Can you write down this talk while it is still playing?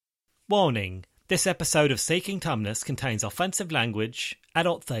Warning. This episode of Seeking Tumnus contains offensive language,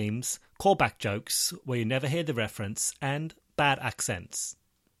 adult themes, callback jokes where you never hear the reference, and bad accents.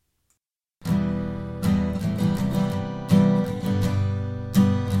 I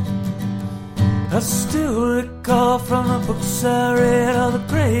still recall from the books I read all the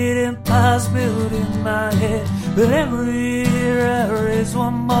great empires built in my head. But every year I raise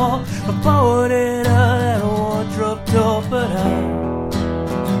one more. I boarded out that wardrobe door, but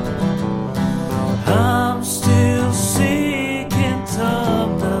I'm still seeking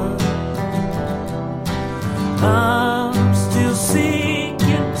Tumnus. I'm still seeking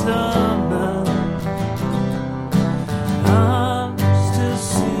Tumnus. I'm still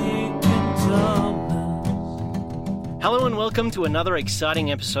seeking Tumnus. Hello and welcome to another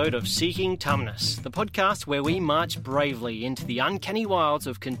exciting episode of Seeking Tumnus, the podcast where we march bravely into the uncanny wilds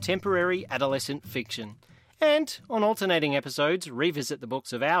of contemporary adolescent fiction, and, on alternating episodes, revisit the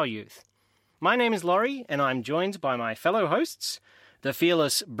books of our youth. My name is Laurie, and I'm joined by my fellow hosts, the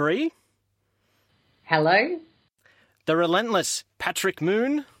fearless Bree. Hello. The relentless Patrick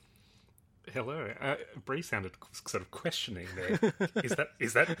Moon. Hello. Bree sounded sort of questioning there.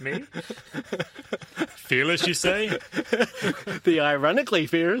 Is that me? Fearless, you say? The ironically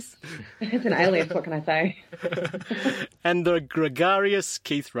fierce. It's an alias, what can I say? And the gregarious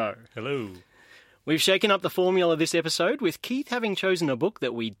Keith Rowe. Hello. We've shaken up the formula this episode, with Keith having chosen a book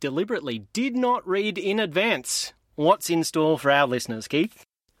that we deliberately did not read in advance. What's in store for our listeners, Keith?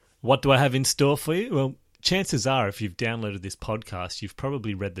 What do I have in store for you? Well, chances are, if you've downloaded this podcast, you've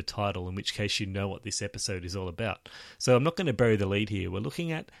probably read the title, in which case you know what this episode is all about. So I'm not going to bury the lead here. We're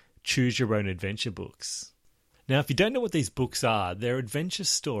looking at Choose Your Own Adventure books. Now, if you don't know what these books are, they're adventure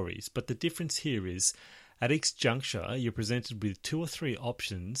stories, but the difference here is at each juncture, you're presented with 2 or 3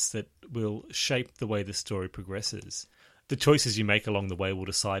 options that will shape the way the story progresses. The choices you make along the way will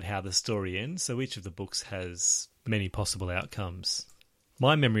decide how the story ends, so each of the books has many possible outcomes.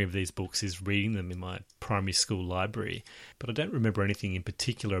 My memory of these books is reading them in my primary school library, but I don't remember anything in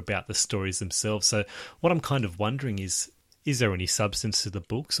particular about the stories themselves. So what I'm kind of wondering is there any substance to the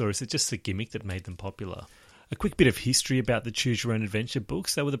books, or is it just a gimmick that made them popular? A quick bit of history about the Choose Your Own Adventure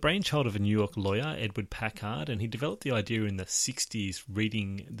books. They were the brainchild of a New York lawyer, Edward Packard, and he developed the idea in the 60s,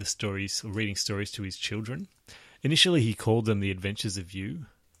 reading stories to his children. Initially, he called them The Adventures of You.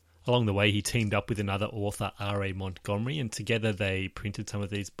 Along the way, he teamed up with another author, R.A. Montgomery, and together they printed some of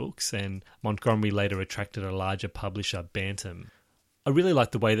these books, and Montgomery later attracted a larger publisher, Bantam. I really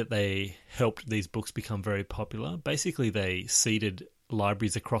like the way that they helped these books become very popular. Basically, they seeded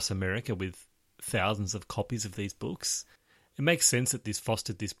libraries across America with thousands of copies of these books. It makes sense that this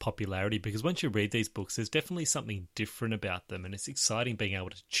fostered this popularity because once you read these books, there's definitely something different about them, and it's exciting being able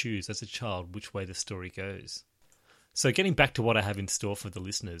to choose as a child which way the story goes. So getting back to what I have in store for the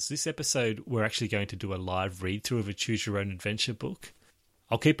listeners, this episode we're actually going to do a live read-through of a Choose Your Own Adventure book.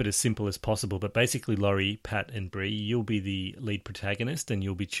 I'll keep it as simple as possible, but basically Laurie, Pat and Bree, you'll be the lead protagonist and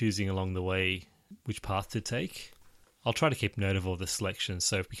you'll be choosing along the way which path to take. I'll try to keep note of all the selections,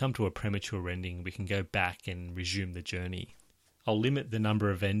 so if we come to a premature ending, we can go back and resume the journey. I'll limit the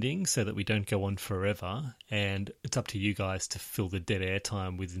number of endings so that we don't go on forever, and it's up to you guys to fill the dead air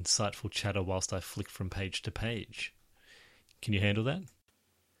time with insightful chatter whilst I flick from page to page. Can you handle that?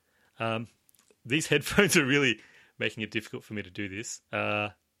 These headphones are really making it difficult for me to do this.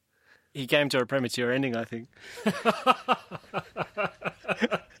 He came to a premature ending, I think.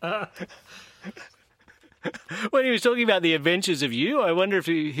 When he was talking about The Adventures of You, I wonder if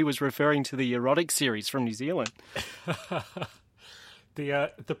he was referring to the erotic series from New Zealand.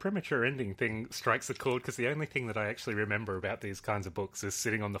 The premature ending thing strikes a chord because the only thing that I actually remember about these kinds of books is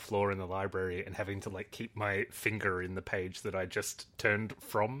sitting on the floor in the library and having to keep my finger in the page that I just turned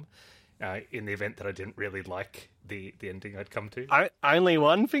from in the event that I didn't really like the ending I'd come to. Only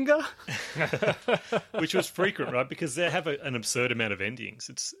one finger? Which was frequent, right? Because they have an absurd amount of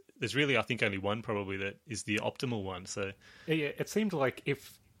endings. There's really, I think, only one probably that is the optimal one. So yeah, it seemed like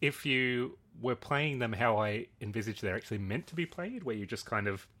if you were playing them how I envisaged they're actually meant to be played, where you just kind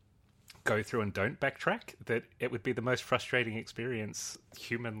of go through and don't backtrack, that it would be the most frustrating experience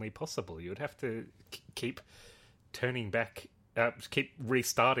humanly possible. You would have to keep turning back, keep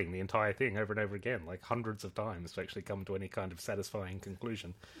restarting the entire thing over and over again, like hundreds of times to actually come to any kind of satisfying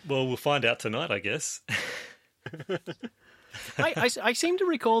conclusion. Well, we'll find out tonight, I guess. I seem to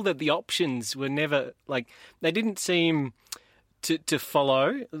recall that the options were never, they didn't seem to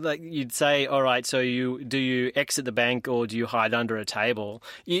follow. Like you'd say, all right, so you exit the bank or do you hide under a table?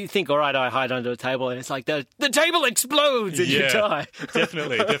 You think, all right, I hide under a table, and it's like the table explodes and you die.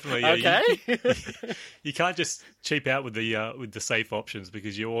 Definitely. Yeah. Okay. You can't just cheap out with the safe options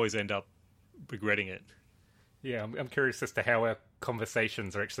because you always end up regretting it. Yeah, I'm curious as to how our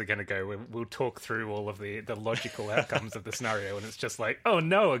conversations are actually going to go. We'll talk through all of the logical outcomes of the scenario, and it's just like, oh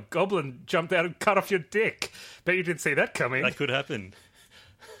no, a goblin jumped out and cut off your dick. Bet you didn't see that coming. That could happen.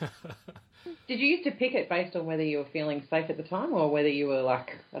 Did you used to pick it based on whether you were feeling safe at the time or whether you were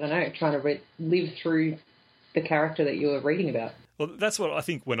like, I don't know, trying to live through the character that you were reading about? Well, that's what I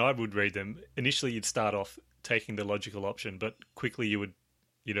think when I would read them. Initially, you'd start off taking the logical option, but quickly you would,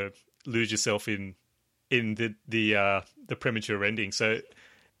 lose yourself in the premature ending. So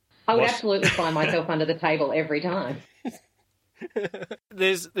I would absolutely find myself under the table every time.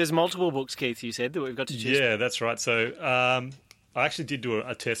 There's multiple books, Keith, you said, that we've got to choose. Yeah, that's right. So I actually did do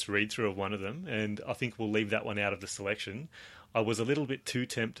a test read-through of one of them, and I think we'll leave that one out of the selection. I was a little bit too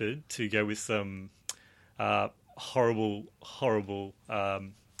tempted to go with some horrible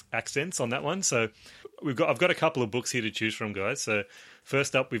accents on that one. So I've got a couple of books here to choose from, guys. So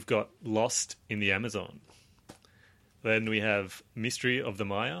first up, we've got Lost in the Amazon. Then we have Mystery of the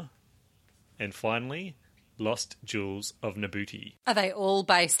Maya. And finally, Lost Jewels of Nabuti. Are they all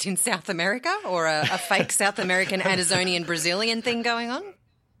based in South America or a fake South American, Amazonian, Brazilian thing going on?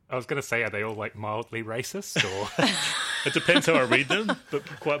 I was going to say, are they all like mildly racist? Or It depends how I read them, but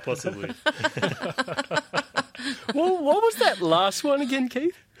quite possibly. Well, what was that last one again,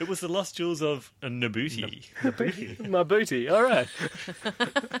 Keith? It was the Lost Jewels of Nabuti. My booty. All right.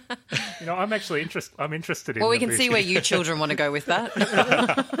 I'm actually interested in. Well, we can Nabuti. see where you children want to go with that.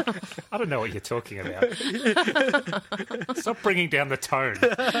 I don't know what you're talking about. Stop bringing down the tone.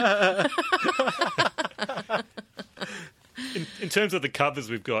 In terms of the covers,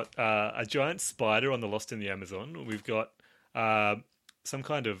 we've got a giant spider on the Lost in the Amazon. We've got some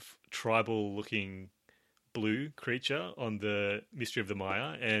kind of tribal-looking blue creature on the Mystery of the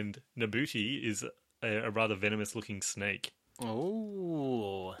Maya, and Nabuti is a rather venomous-looking snake.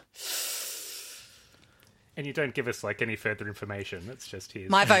 Oh. And you don't give us any further information. It's just his.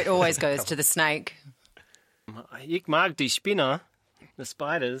 My vote always goes to the snake. Ich mag die Spinner, the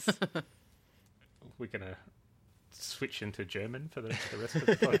spiders. We're going to switch into German for the rest of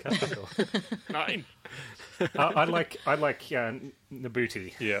the podcast. Or... Nine. I like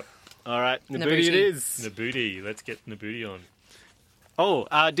Nabuti. Yeah. All right, Nabuti Nabuti. it is. Nabuti. Let's get Nabuti on. Oh,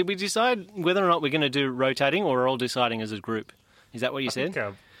 did we decide whether or not we're going to do rotating, or we're all deciding as a group? Is that what you said?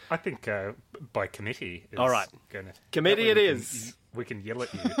 I think by committee. Is All right. Gonna, Committee that way it is. We can yell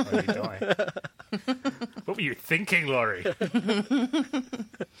at you when you die. What were you thinking, Laurie?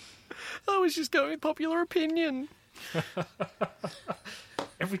 I was just going with popular opinion.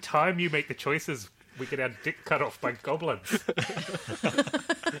 Every time you make the choices, we get our dick cut off by goblins.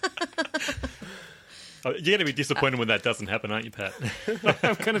 You're going to be disappointed when that doesn't happen, aren't you, Pat?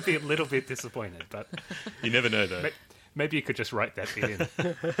 I'm going to be a little bit disappointed, but You never know, though. maybe you could just write that bit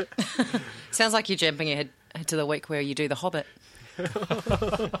in. Sounds like you're jumping ahead to the week where you do The Hobbit.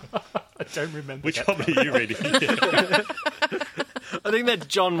 I don't remember Which that. Hobbit are you reading? Yeah. I think that's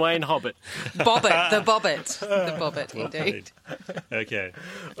John Wayne Hobbit. Bobbit, the Bobbit. The Bobbit, indeed. Okay,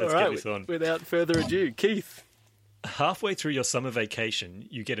 All let's right, get this on. without further ado, Keith. Halfway through your summer vacation,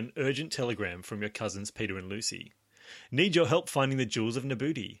 you get an urgent telegram from your cousins Peter and Lucy. Need your help finding the jewels of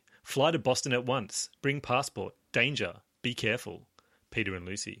Nabuti. Fly to Boston at once. Bring passport. Danger. Be careful. Peter and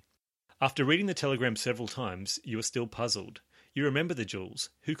Lucy. After reading the telegram several times, you are still puzzled. You remember the jewels.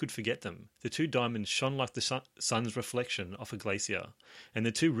 Who could forget them? The 2 diamonds shone like the sun's reflection off a glacier, and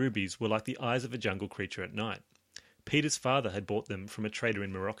the 2 rubies were like the eyes of a jungle creature at night. Peter's father had bought them from a trader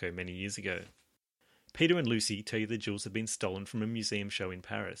in Morocco many years ago. Peter and Lucy tell you the jewels have been stolen from a museum show in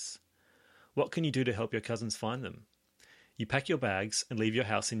Paris. What can you do to help your cousins find them? You pack your bags and leave your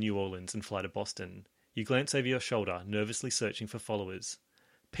house in New Orleans and fly to Boston. You glance over your shoulder, nervously searching for followers.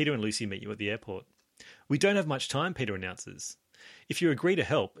 Peter and Lucy meet you at the airport. We don't have much time, Peter announces. If you agree to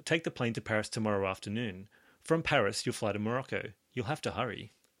help, take the plane to Paris tomorrow afternoon. From Paris, you'll fly to Morocco. You'll have to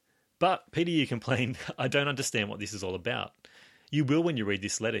hurry. But, Peter, you complain, I don't understand what this is all about. You will when you read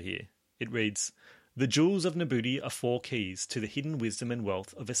this letter here. It reads, The jewels of Nabuti are 4 keys to the hidden wisdom and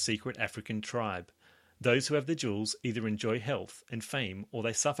wealth of a secret African tribe. Those who have the jewels either enjoy health and fame or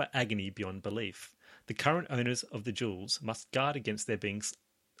they suffer agony beyond belief. The current owners of the jewels must guard against their being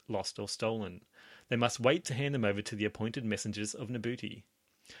lost or stolen. They must wait to hand them over to the appointed messengers of Nabuti.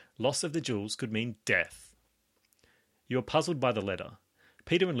 Loss of the jewels could mean death. You are puzzled by the letter.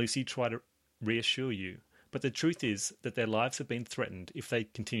 Peter and Lucy try to reassure you, but the truth is that their lives have been threatened if they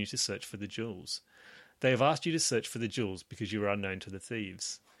continue to search for the jewels. They have asked you to search for the jewels because you are unknown to the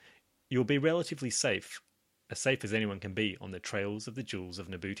thieves. You will be relatively safe as anyone can be, on the trails of the jewels of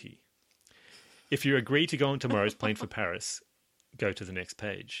Nabuti. If you agree to go on tomorrow's plane for Paris, go to the next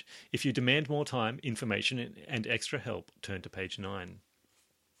page. If you demand more time, information, and extra help, turn to page 9.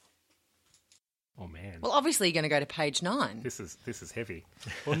 Oh man. Well, obviously you're going to go to page 9. This is heavy.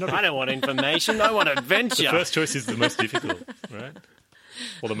 Well, not I don't want information. I want The adventure. first choice is the most difficult, right?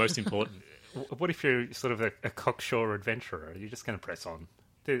 Or the most important. What if you're sort of a cocksure adventurer? You're just going to press on.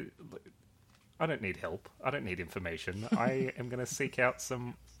 I don't need help. I don't need information. I am going to seek out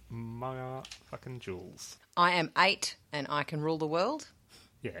some fucking jewels. I am 8 and I can rule the world.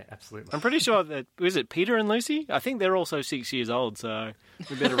 Yeah, absolutely. I'm pretty sure that, is it Peter and Lucy? I think they're also 6 years old, so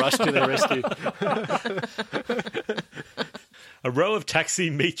we better rush to their rescue. A row of taxi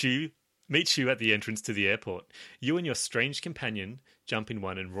meets you at the entrance to the airport. You and your strange companion jump in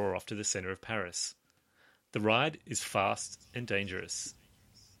one and roar off to the centre of Paris. The ride is fast and dangerous.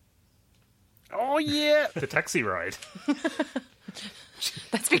 Oh, yeah. The taxi ride.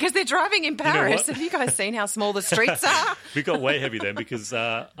 That's because they're driving in know Paris. what? Have you guys seen how small the streets are? We got way heavy then because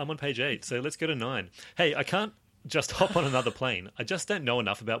I'm on page 8, so let's go to 9. Hey, I can't just hop on another plane. I just don't know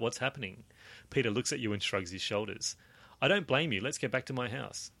enough about what's happening. Peter looks at you and shrugs his shoulders. I don't blame you. Let's get back to my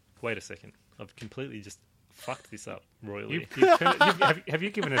house. Wait a second. I've completely just fucked this up royally. Have you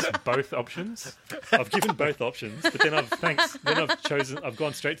given us both options? I've given both options, but then I've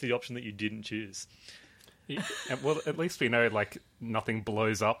gone straight to the option that you didn't choose. Well, at least we know nothing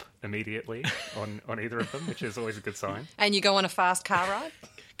blows up immediately on either of them, which is always a good sign. And you go on a fast car ride?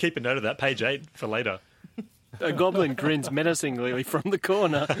 Keep a note of that, page 8 for later. A goblin grins menacingly from the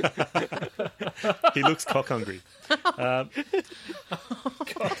corner. He looks cock hungry.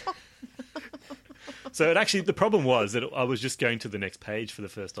 So the problem was that I was just going to the next page for the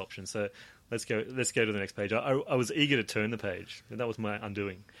first option. So let's go to the next page. I was eager to turn the page, and that was my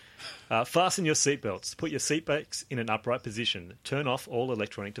undoing. Fasten your seatbelts. Put your seatbacks in an upright position. Turn off all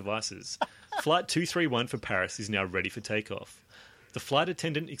electronic devices. Flight 231 for Paris is now ready for takeoff. The flight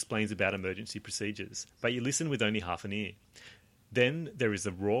attendant explains about emergency procedures, but you listen with only half an ear. Then there is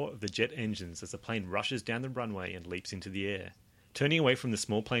the roar of the jet engines as the plane rushes down the runway and leaps into the air. Turning away from the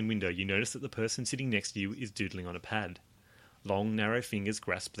small plane window, you notice that the person sitting next to you is doodling on a pad. Long, narrow fingers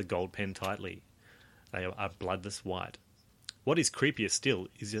grasp the gold pen tightly. They are bloodless white. What is creepier still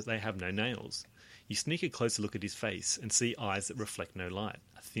is that they have no nails. You sneak a closer look at his face and see eyes that reflect no light,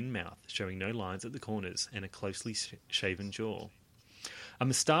 a thin mouth showing no lines at the corners, and a closely shaven jaw. A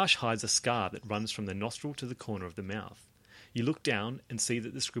moustache hides a scar that runs from the nostril to the corner of the mouth. You look down and see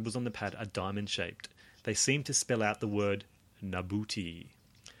that the scribbles on the pad are diamond-shaped. They seem to spell out the word Nabuti.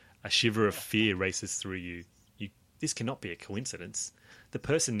 A shiver of fear races through you. This cannot be a coincidence. The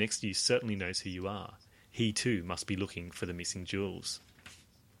person next to you certainly knows who you are. He too must be looking for the missing jewels.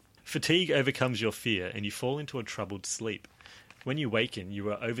 Fatigue overcomes your fear and you fall into a troubled sleep. When you waken,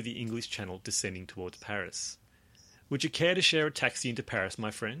 you are over the English Channel descending towards Paris. Would you care to share a taxi into Paris, my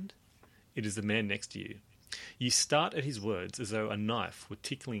friend? It is the man next to you. You start at his words as though a knife were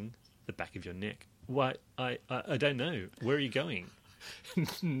tickling the back of your neck. Why, I don't know. Where are you going?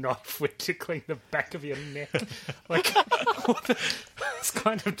 Knife with tickling the back of your neck. It's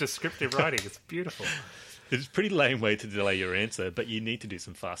kind of descriptive writing. It's beautiful. It's a pretty lame way to delay your answer, but you need to do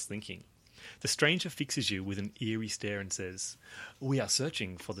some fast thinking. The stranger fixes you with an eerie stare and says, "We are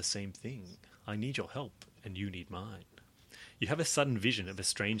searching for the same thing. I need your help, and you need mine." You have a sudden vision of a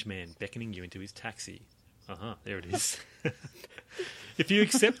strange man beckoning you into his taxi. There it is. If you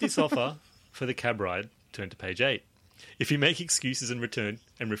accept this offer for the cab ride, turn to page 8. If you make excuses and return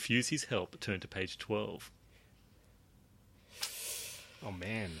and refuse his help, turn to page 12. Oh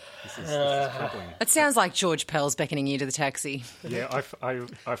man, this is troubling. It sounds like George Pell's beckoning you to the taxi. Yeah,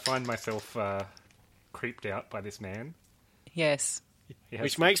 I find myself creeped out by this man. Yes.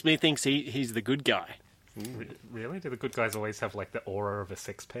 Which makes me think he's the good guy. Really? Do the good guys always have the aura of a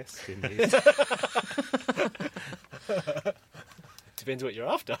sex pest in these? Depends what you're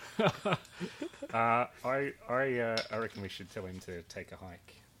after. I reckon we should tell him to take a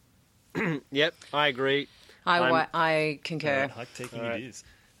hike. Yep, I agree. I concur. Hike taking it is.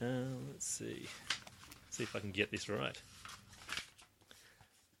 Let's see. See if I can get this right.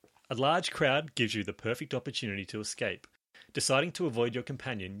 A large crowd gives you the perfect opportunity to escape. Deciding to avoid your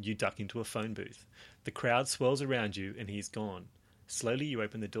companion, you duck into a phone booth. The crowd swirls around you and he is gone. Slowly you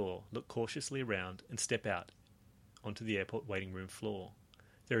open the door, look cautiously around and step out onto the airport waiting room floor.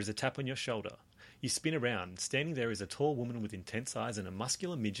 There is a tap on your shoulder. You spin around. Standing there is a tall woman with intense eyes and a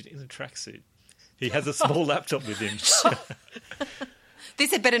muscular midget in a tracksuit. He has a small laptop with him.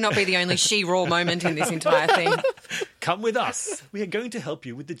 This had better not be the only she-raw moment in this entire thing. Come with us. We are going to help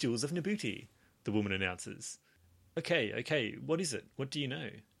you with the jewels of Nabuti, the woman announces. Okay, what is it? What do you know?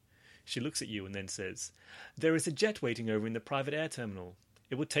 She looks at you and then says, there is a jet waiting over in the private air terminal.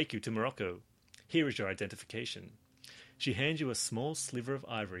 It will take you to Morocco. Here is your identification. She hands you a small sliver of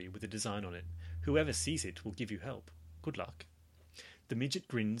ivory with a design on it. Whoever sees it will give you help. Good luck. The midget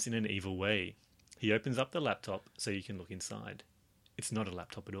grins in an evil way. He opens up the laptop so you can look inside. It's not a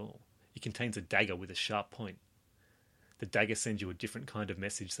laptop at all. It contains a dagger with a sharp point. The dagger sends you a different kind of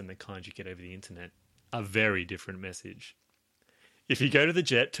message than the kind you get over the internet. A very different message. If you go to the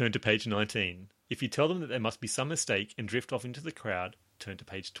jet, turn to page 19. If you tell them that there must be some mistake and drift off into the crowd, turn to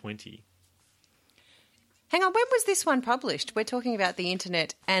page 20. Hang on, when was this one published? We're talking about the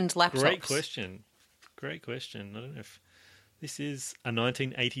internet and laptops. Great question. I don't know if this is a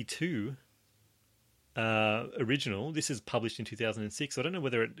 1982 original. This is published in 2006. I don't know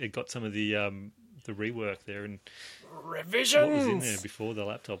whether it got some of the rework there and Revisions! what was in there before the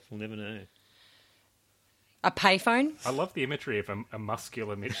laptop. We'll never know. A payphone? I love the imagery of a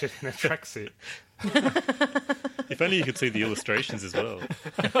muscular midget in a tracksuit. If only you could see the illustrations as well.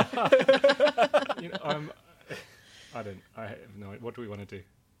 I have no idea. What do we want to do?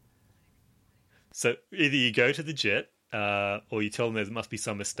 So either you go to the jet, or you tell them there must be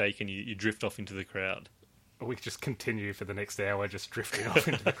some mistake and you drift off into the crowd. Or we could just continue for the next hour just drifting off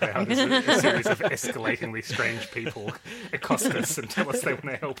into the crowd as a series of escalatingly strange people accost us and tell us they want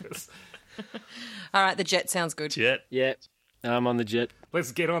to help us. All right, the jet sounds good. Jet. Yeah, I'm on the jet.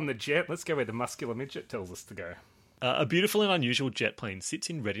 Let's get on the jet. Let's go where the muscular midget tells us to go. A beautiful and unusual jet plane sits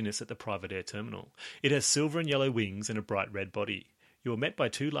in readiness at the private air terminal. It has silver and yellow wings and a bright red body. You are met by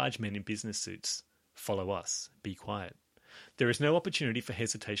two large men in business suits. Follow us. Be quiet. There is no opportunity for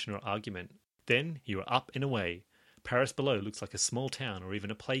hesitation or argument. Then you are up and away. Paris below looks like a small town or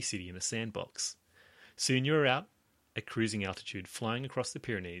even a play city in a sandbox. Soon you are out at cruising altitude, flying across the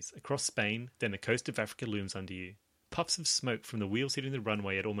Pyrenees, across Spain, then the coast of Africa looms under you. Puffs of smoke from the wheels hitting the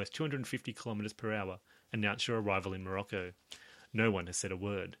runway at almost 250 kilometres per hour announce your arrival in Morocco. No one has said a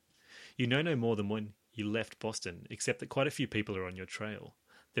word. You know no more than when you left Boston, except that quite a few people are on your trail.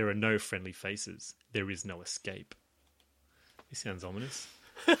 There are no friendly faces. There is no escape. This sounds ominous.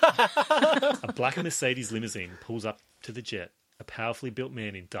 A black Mercedes limousine pulls up to the jet. A powerfully built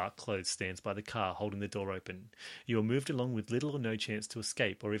man in dark clothes stands by the car holding the door open. You are moved along with little or no chance to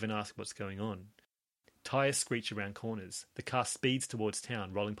escape or even ask what's going on. Tyres screech around corners. The car speeds towards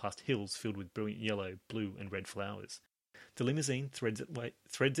town, rolling past hills filled with brilliant yellow, blue and red flowers. The limousine threads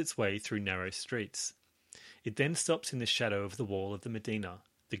its way through narrow streets. It then stops in the shadow of the wall of the Medina,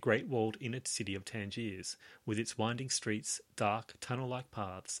 the great walled inner city of Tangiers, with its winding streets, dark, tunnel-like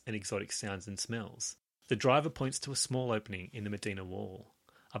paths, and exotic sounds and smells. The driver points to a small opening in the Medina wall.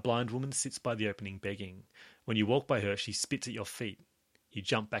 A blind woman sits by the opening begging. When you walk by her, she spits at your feet. You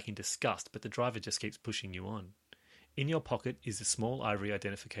jump back in disgust, but the driver just keeps pushing you on. In your pocket is a small ivory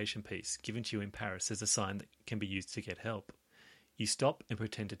identification piece given to you in Paris as a sign that can be used to get help. You stop and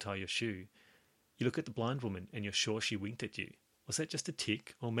pretend to tie your shoe. You look at the blind woman and you're sure she winked at you. Was that just a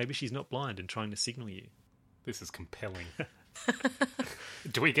tick? Or maybe she's not blind and trying to signal you. This is compelling.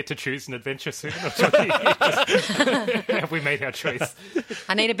 Do we get to choose an adventure soon? Or have we made our choice?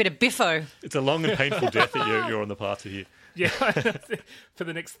 I need a bit of biffo. It's a long and painful death that you're on the path to here. Yeah, for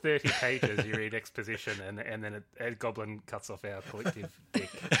the next 30 pages you read exposition and then a goblin cuts off our collective dick.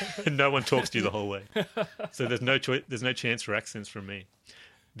 And no one talks to you the whole way. So there's no chance for accents from me.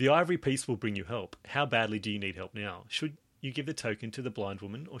 The ivory piece will bring you help. How badly do you need help now? Should you give the token to the blind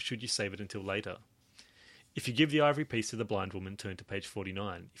woman or should you save it until later? If you give the ivory piece to the blind woman, turn to page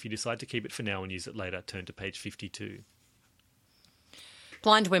 49. If you decide to keep it for now and use it later, turn to page 52.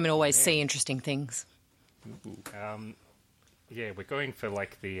 Blind women always see interesting things. Yeah, we're going for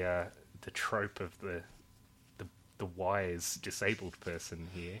like the trope of the wise disabled person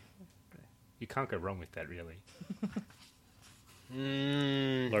here. You can't go wrong with that, really.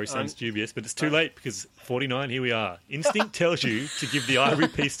 Laurie sounds dubious, but it's too late because 49, here we are. Instinct tells you to give the ivory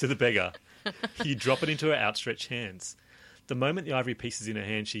piece to the beggar. You drop it into her outstretched hands. The moment the ivory piece is in her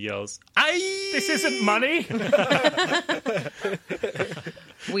hand, she yells, "Aye! This isn't money!"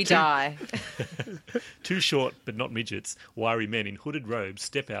 We die. Two short, but not midgets, wiry men in hooded robes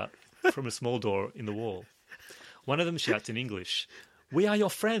step out from a small door in the wall. One of them shouts in English, "We are your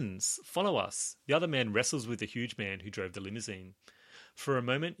friends. Follow us." The other man wrestles with the huge man who drove the limousine. For a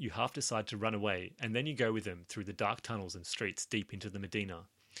moment, you half decide to run away, and then you go with them through the dark tunnels and streets deep into the Medina.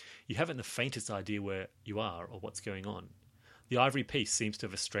 You haven't the faintest idea where you are or what's going on. The ivory piece seems to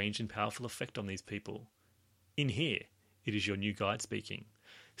have a strange and powerful effect on these people. In here, it is your new guide speaking.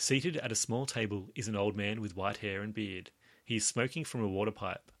 Seated at a small table is an old man with white hair and beard. He is smoking from a water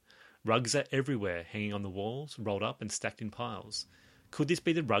pipe. Rugs are everywhere, hanging on the walls, rolled up and stacked in piles. Could this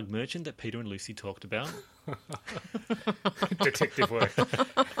be the rug merchant that Peter and Lucy talked about? Detective work.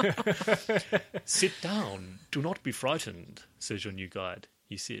 Sit down. Do not be frightened, says your new guide.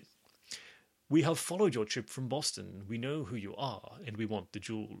 You sit. We have followed your trip from Boston. We know who you are, and we want the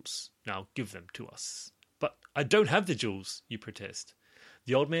jewels. Now give them to us. But I don't have the jewels, you protest.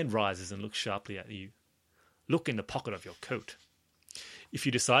 The old man rises and looks sharply at you. Look in the pocket of your coat. If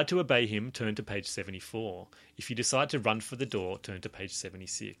you decide to obey him, turn to page 74. If you decide to run for the door, turn to page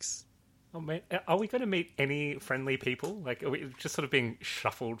 76. Oh, man. Are we going to meet any friendly people? Like, are we just sort of being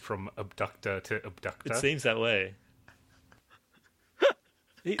shuffled from abductor to abductor? It seems that way.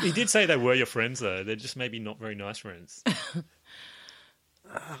 He did say they were your friends, though. They're just maybe not very nice friends.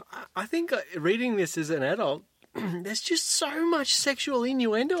 I think reading this as an adult, there's just so much sexual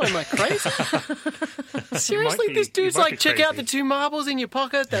innuendo. Am I crazy? Seriously, this dude's like, check out the 2 marbles in your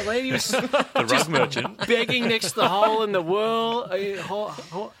pocket. That lady was The rug merchant. begging next to the hole in the wall.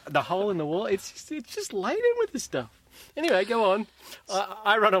 The hole in the wall. It's just laden with this stuff. Anyway, go on.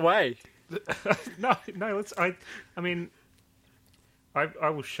 I run away. No. I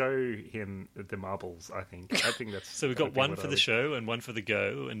will show him the marbles, I think. I think that's... So we've got one for the show and one for the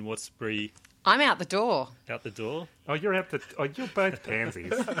go, and what's Bree I'm out the door. out the door? Oh, you're both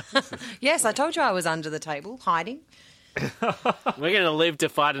pansies. Yes, I told you I was under the table, hiding. We're going to live to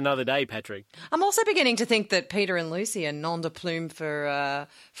fight another day, Patrick. I'm also beginning to think that Peter and Lucy are nom de plume for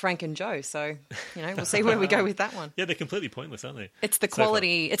Frank and Joe. So, we'll see where we go with that one. Yeah, they're completely pointless, aren't they? It's the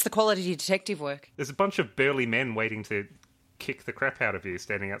quality. It's the quality detective work. There's a bunch of burly men waiting to kick the crap out of you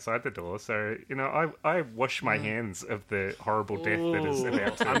standing outside the door. So, I wash my hands of the horrible death that is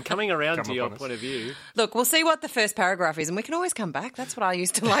about to I'm coming around come to your upon us. point of view. Look, we'll see what the first paragraph is, and we can always come back. That's what I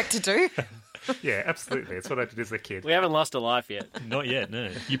used to like to do. Yeah, absolutely. It's what I did as a kid. We haven't lost a life yet. Not yet, no.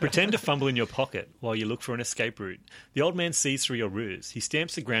 You pretend to fumble in your pocket while you look for an escape route. The old man sees through your ruse. He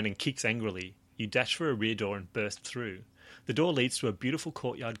stamps the ground and kicks angrily. You dash for a rear door and burst through. The door leads to a beautiful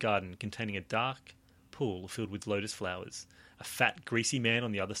courtyard garden containing a dark pool filled with lotus flowers. A fat, greasy man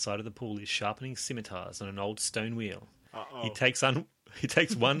on the other side of the pool is sharpening scimitars on an old stone wheel. He takes one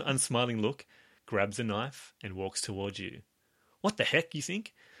unsmiling look, grabs a knife, and walks towards you. What the heck, you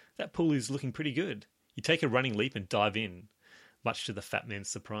think? That pool is looking pretty good. You take a running leap and dive in, much to the fat man's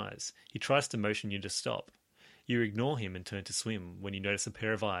surprise. He tries to motion you to stop. You ignore him and turn to swim when you notice a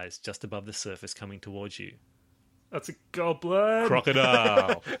pair of eyes just above the surface coming towards you. That's a goblin!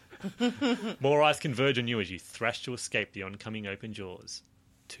 Crocodile! More eyes converge on you as you thrash to escape the oncoming open jaws.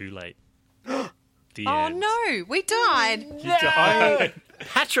 Too late. The Oh end. no, we died. You died.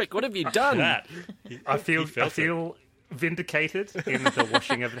 Patrick, what have you done? That. I feel felt it. vindicated in the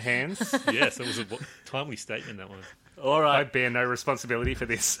washing of the hands. Yes, it was a timely statement, that one. All I right. bear no responsibility for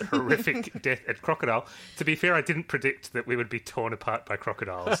this horrific death at Crocodile. To be fair, I didn't predict that we would be torn apart by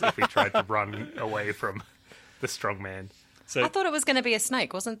crocodiles if we tried to run away from the strong man. So, I thought it was going to be a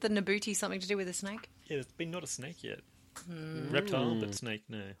snake. Wasn't the Nabuti something to do with a snake? yeah, it's been not a snake yet. Reptile, but snake,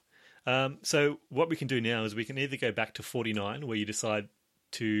 no. So what we can do now is we can either go back to 49, where you decide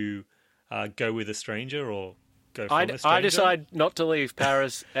to go with a stranger, or go from a stranger. I decide not to leave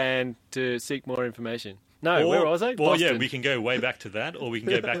Paris and to seek more information. No, Or- where was I? Well, yeah, Boston. we can go way back to that, or we can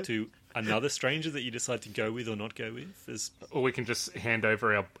go back to another stranger that you decide to go with or not go with. There's... Or we can just hand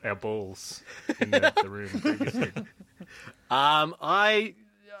over our balls in the room previously.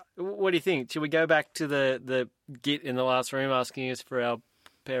 What do you think? Should we go back to the git in the last room asking us for our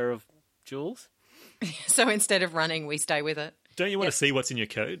pair of jewels? So instead of running, we stay with it. Don't you want to see what's in your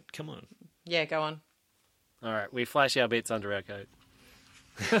coat? Come on. Yeah, go on. All right, we flash our bits under our coat.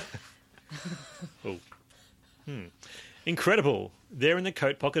 Oh. Incredible. They're in the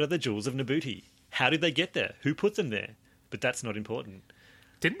coat pocket of the jewels of Nabuti. How did they get there? Who put them there? But that's not important.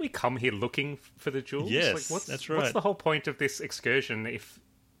 Didn't we come here looking for the jewels? Yes, what's, that's right. What's the whole point of this excursion if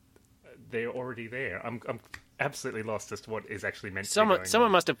they're already there? I'm absolutely lost as to what is actually meant to be going Someone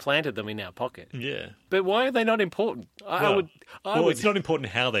on. must have planted them in our pocket. Yeah. But why are they not important? I Well, would. it's not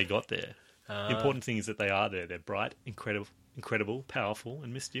important how they got there. The important thing is that they are there. They're bright, incredible, powerful,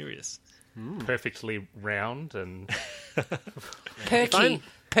 and mysterious. Perfectly round and... Perky.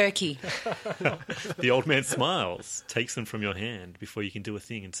 Perky. The old man smiles, takes them from your hand before you can do a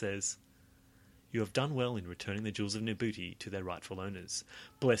thing, and says, "You have done well in returning the jewels of Nabuti to their rightful owners.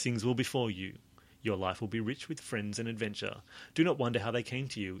 Blessings will befall you. Your life will be rich with friends and adventure. Do not wonder how they came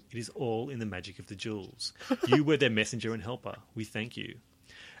to you. It is all in the magic of the jewels. You were their messenger and helper. We thank you.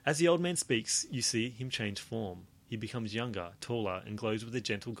 As the old man speaks, you see him change form. He becomes younger, taller, and glows with a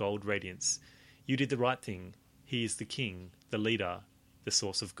gentle gold radiance. You did the right thing. He is the king, the leader, the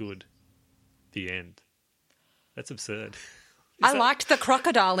source of good. The end. That's absurd. I liked the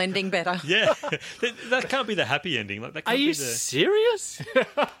crocodile ending better. Yeah, that can't be the happy ending. Like, that Are can't you be the... serious?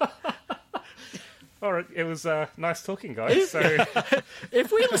 All right, it was nice talking, guys. So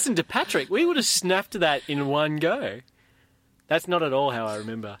If we listened to Patrick, we would have snapped that in one go. That's not at all how I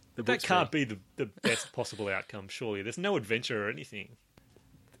remember the book. That can't be the best possible outcome, surely. There's no adventure or anything.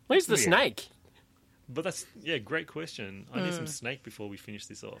 Where's the Yeah. snake? But that's, great question. I need some snake before we finish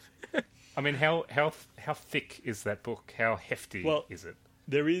this off. I mean, how thick is that book? How hefty is it?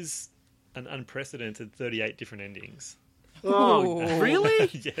 There is an unprecedented 38 different endings. Oh, really?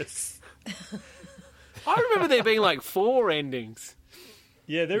 Yes. I remember there being like 4 endings.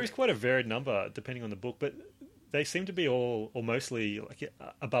 Yeah, there is quite a varied number depending on the book, but they seem to be all or mostly like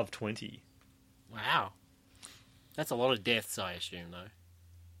above 20. Wow. That's a lot of deaths, I assume, though.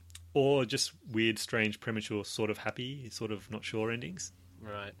 Or just weird, strange, premature, sort of happy, sort of not sure endings.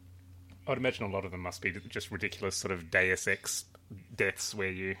 Right. I'd imagine a lot of them must be just ridiculous sort of Deus Ex deaths where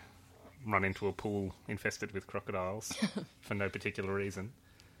you run into a pool infested with crocodiles for no particular reason.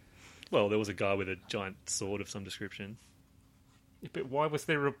 Well, there was a guy with a giant sword of some description. Yeah, but why was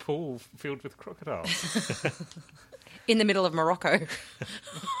there a pool filled with crocodiles? In the middle of Morocco.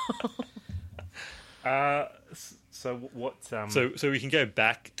 So what? So we can go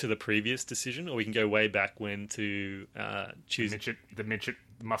back to the previous decision, or we can go way back when to choose. the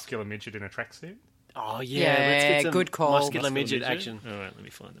muscular midget in a tracksuit. Oh, yeah. Yeah, let's get some good call. Muscular midget action. All right, let me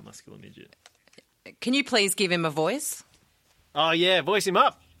find the muscular midget. Can you please give him a voice? Oh, yeah. Voice him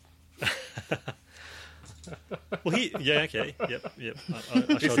up. Well, okay, yep. I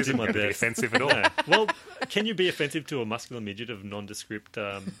This shall do isn't my going to be best. offensive at all. No. Well, can you be offensive to a muscular midget of nondescript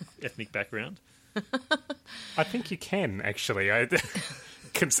ethnic background? I think you can, actually.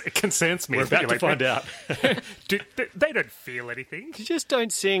 It concerns me. We're about to find out. They don't feel anything. You just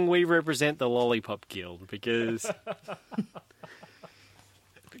don't sing We Represent the Lollipop Guild, because...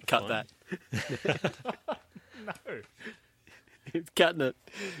 Cut that. No. It's cutting it.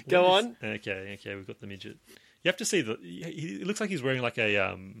 Go on. Okay, we've got the midget. You have to see it looks like he's wearing like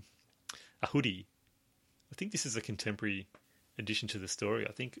a hoodie. I think this is a contemporary addition to the story.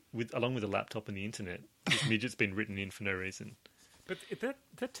 I think along with the laptop and the internet, this midget's been written in for no reason. But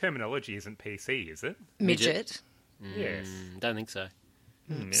that terminology isn't PC, is it? Midget. Yes. Don't think so.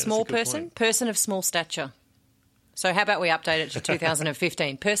 Yeah, that's a Small good person. point. Person of small stature. So how about we update it to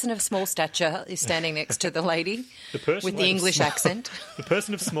 2015? Person of small stature is standing next to the lady The person with the English accent. The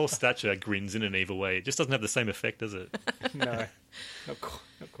person of small stature grins in an evil way. It just doesn't have the same effect, does it? No, not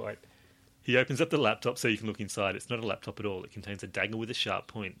quite. He opens up the laptop so you can look inside. It's not a laptop at all. It contains a dagger with a sharp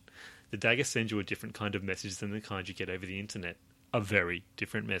point. The dagger sends you a different kind of message than the kind you get over the internet. A very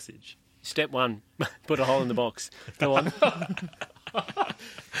different message. Step 1, put a hole in the box. Go on.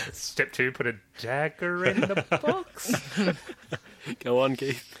 Step 2, put a dagger in the box. Go on,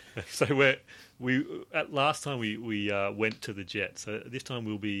 Keith. So last time we went to the jet. So this time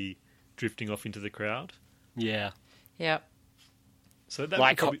we'll be drifting off into the crowd. Yeah. Yep. So that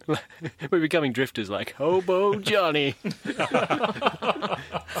Like, would probably, we're becoming drifters like Hobo Johnny.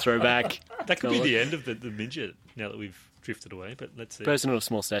 Throwback. that could be the end of the midget now that we've drifted away. But let's see. Person of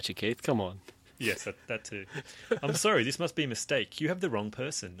small stature, Keith. Come on. Yes, that too. I'm sorry, this must be a mistake. You have the wrong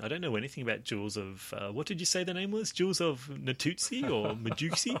person. I don't know anything about Jules of... what did you say the name was? Jules of Natutsi or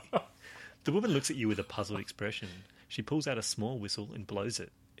Meduxi? The woman looks at you with a puzzled expression. She pulls out a small whistle and blows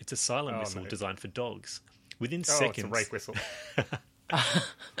it. It's a silent whistle designed for dogs. Within seconds... it's a rape whistle.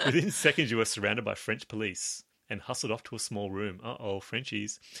 Within seconds, you are surrounded by French police and hustled off to a small room.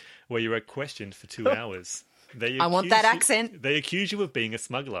 Frenchies, where you are questioned for 2 hours. I want that accent. They accuse you of being a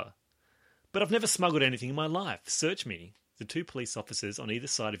smuggler. But I've never smuggled anything in my life. Search me. The 2 police officers on either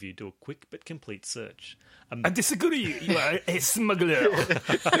side of you do a quick but complete search. I disagree. You are a smuggler.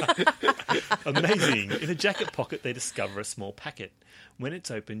 Amazing. In a jacket pocket, they discover a small packet. When it's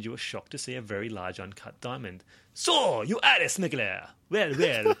opened, you are shocked to see a very large uncut diamond. So, you are a smuggler.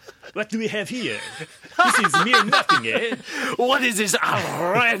 Well, what do we have here? This is mere nothing, eh? What is this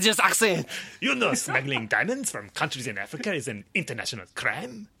outrageous accent? You know smuggling diamonds from countries in Africa is an international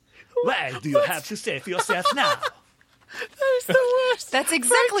crime? What do you have to say for yourself now? That's the worst. That's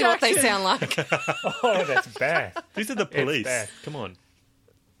exactly what they sound like. Oh, that's bad. These are the police. bad. Come on.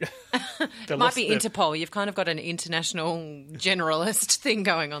 Might be Interpol. You've kind of got an international generalist thing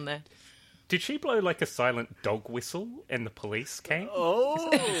going on there. Did she blow like a silent dog whistle and the police came?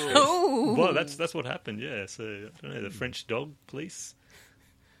 Oh, Well, that's what happened, yeah. So, I don't know, the French dog police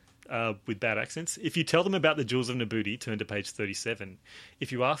with bad accents. If you tell them about the Jewels of Nabuti, turn to page 37.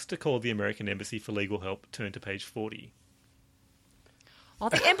 If you ask to call the American Embassy for legal help, turn to page 40. oh,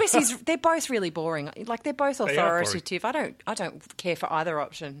 the embassies, they're both really boring. Like, they're both are boring. authoritative. I don't care for either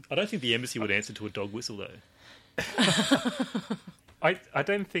option. I don't think the embassy would answer to a dog whistle, though. I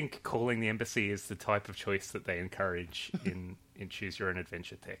don't think calling the embassy is the type of choice that they encourage in Choose Your Own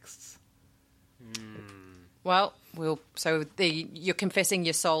Adventure texts. Well, you're confessing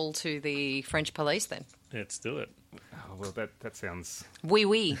your soul to the French police then? Let's do it. Oh, well, that sounds... Oui,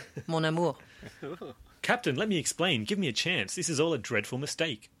 oui, mon amour. Captain, let me explain. Give me a chance. This is all a dreadful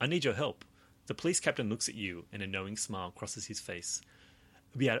mistake. I need your help. The police captain looks at you, and a knowing smile crosses his face.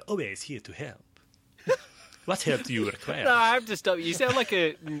 We are always here to help. What help do you require? No, I have to stop you. You sound like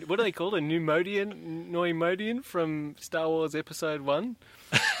a, what are they called? A Neimoidian from Star Wars Episode 1?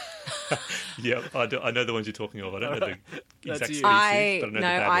 Yeah, I know the ones you're talking of. I don't know the That's exact you. species. but I know the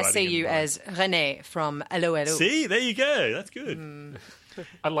bad I writing see and you writing. as René from Hello Hello. See, there you go. That's good.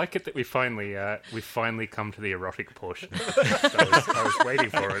 I like it that we finally come to the erotic portion. I was waiting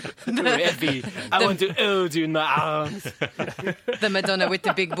for it. Too heavy. I want to hold you in my arms. The Madonna with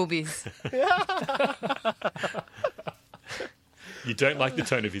the big boobies. You don't like the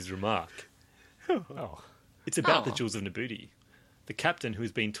tone of his remark. Oh, It's about the Oh. Jewels of Nabuti. The captain, who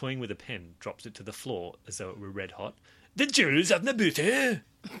has been toying with a pen, drops it to the floor as though it were red hot. The Jewels of Nabuti!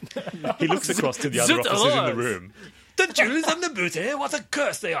 He looks across to the other Zut officers in the alors. room. The Jewels of Nabuti! What a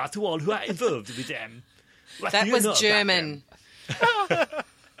curse they are to all who are involved with them! What That do you was know about German. them?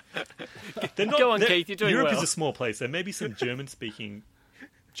 They're not, Go on, they're- Keith, you're doing Europe well. is a small place. There may be some German...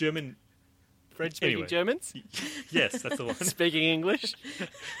 French-speaking Anyway. Germans? Yes, that's the one. Speaking English?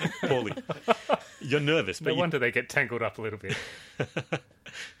 Poorly. You're nervous, but no wonder they get tangled up a little bit.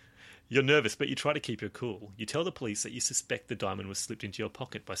 You're nervous, but you try to keep your cool. You tell the police that you suspect the diamond was slipped into your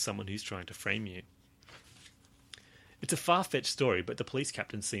pocket by someone who's trying to frame you. It's a far-fetched story, but the police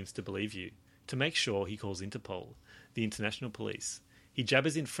captain seems to believe you. To make sure, he calls Interpol, the international police. He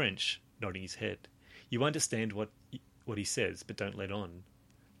jabbers in French, nodding his head. You understand what he says, but don't let on.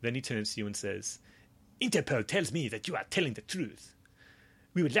 Then he turns to you and says, Interpol tells me that you are telling the truth.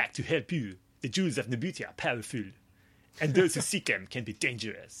 We would like to help you. The Jewels of Nabuti are powerful, and those who seek them can be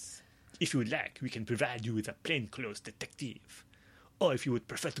dangerous. If you would like, we can provide you with a plainclothes detective. Or if you would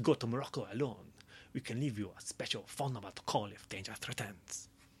prefer to go to Morocco alone, we can leave you a special phone number to call if danger threatens.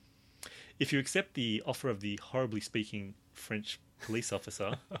 If you accept the offer of the horribly speaking French police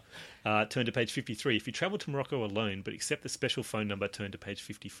officer, turn to page 53. If you travel to Morocco alone but accept the special phone number, turn to page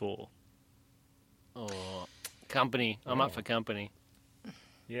 54. Oh, company. I'm up for company.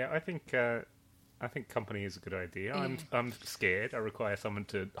 Yeah, I think company is a good idea. I'm scared. I require someone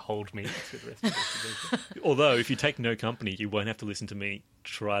to hold me to the rest of the day. Although, if you take no company, you won't have to listen to me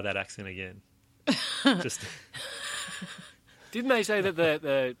try that accent again. Just Didn't they say that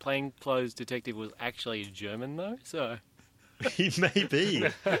the plainclothes detective was actually German, though? So he may be.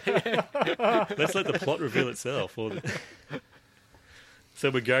 Let's let the plot reveal itself. So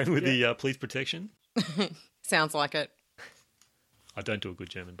we're going with the police protection. Sounds like it. I don't do a good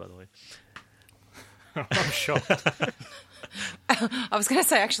German, by the way. I'm shocked. I was going to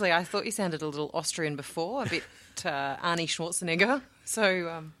say, actually, I thought you sounded a little Austrian before, a bit Arnie Schwarzenegger.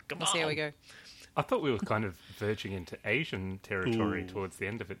 So we'll see how we go. I thought we were kind of verging into Asian territory towards the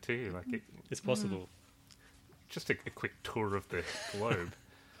end of it too. Like It's possible. just a quick tour of the globe.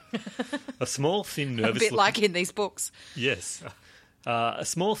 A small, thin, A nervous... bit like in these books. Yes. A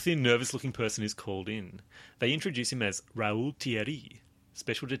small, thin, nervous-looking person is called in. They introduce him as Raoul Thierry,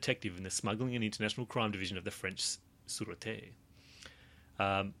 special detective in the Smuggling and International Crime Division of the French Sûreté.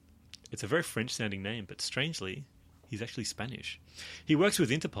 It's a very French-sounding name, but strangely, he's actually Spanish. He works with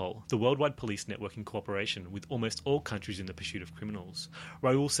Interpol, the worldwide police network in cooperation with almost all countries in the pursuit of criminals.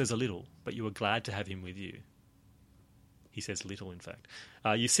 Raoul says a little, but you are glad to have him with you. He says little, in fact.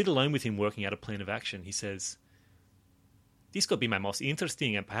 You sit alone with him working out a plan of action. He says, "This could be my most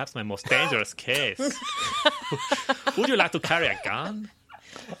interesting and perhaps my most dangerous case. Would you like to carry a gun?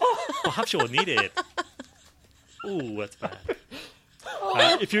 Perhaps you will need it." Ooh, that's bad.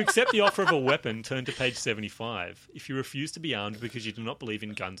 If you accept the offer of a weapon, turn to page 75. If you refuse to be armed because you do not believe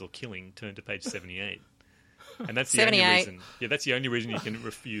in guns or killing, turn to page 78. And that's the only 78. reason. Yeah, that's the only reason you can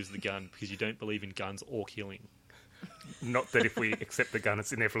refuse the gun, because you don't believe in guns or killing. Not that if we accept the gun,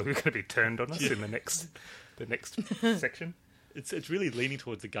 it's inevitably going to be turned on us in the next section. It's really leaning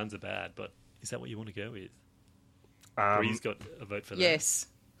towards the guns are bad, but is that what you want to go with? Um, Bree's got a vote for that. Yes.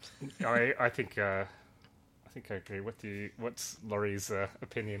 I think I agree. What's Laurie's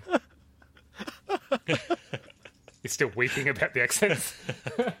opinion? He's still weeping about the accents.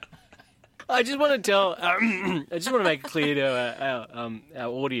 I just want to tell. I just want to make it clear to our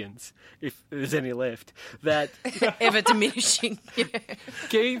audience, if there's any left, that Ever diminishing.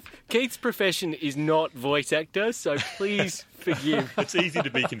 Yeah. Keith's profession is not voice actor, so please forgive. It's easy to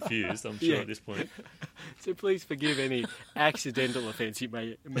be confused, I'm sure, Yeah. at this point. So please forgive any accidental offence you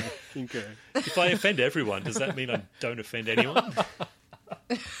may incur. If I offend everyone, does that mean I don't offend anyone?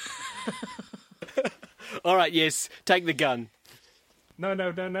 All right, yes, take the gun. No.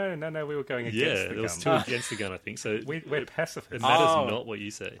 We were going against Yeah, the there was gun. 2 against the gun, I think. So We're pacifists. it matters Oh. not what you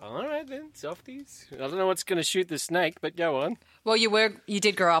say. All right then, softies. I don't know what's going to shoot the snake, but go on. Well, you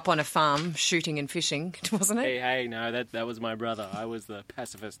did grow up on a farm shooting and fishing, wasn't it? Hey, no, that was my brother. I was the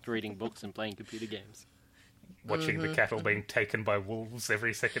pacifist reading books and playing computer games. Watching the cattle being taken by wolves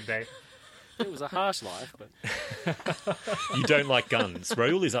every second day. It was a harsh life, but You don't like guns.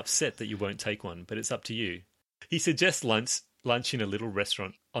 Raoul is upset that you won't take one, but it's up to you. He suggests lunch in a little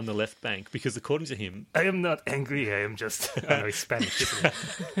restaurant on the left bank because, according to him, I am not angry, I am just... I know he's Spanish, isn't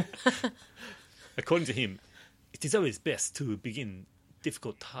he? according to him, it is always best to begin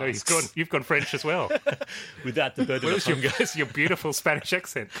difficult No, tasks you've gone French as well. without the burden of Where's your, hunger. where's your beautiful Spanish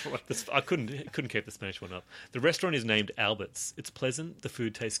accent? I couldn't keep the Spanish one up. The restaurant is named Albert's. It's pleasant, the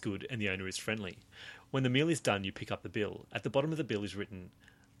food tastes good, and the owner is friendly. When the meal is done, you pick up the bill. At the bottom of the bill is written,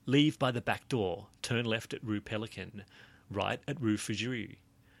 "Leave by the back door. Turn left at Rue Pelican. Right at Rue Fugere.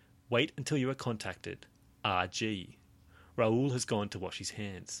 Wait until you are contacted. R.G." Raoul has gone to wash his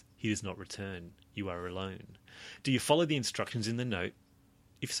hands. He does not return. You are alone. Do you follow the instructions in the note?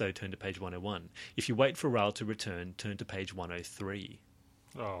 If so, turn to page 101. If you wait for Raoul to return, turn to page 103.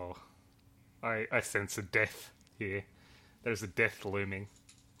 Oh, I sense a death here. There's a death looming.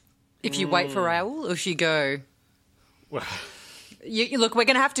 If you wait for Raoul, or if you go... Well, Look, we're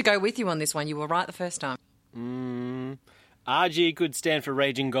going to have to go with you on this one. You were right the first time. RG could stand for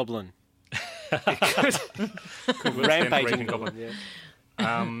Raging Goblin. Rampaging Rampaging Goblin. Goblin,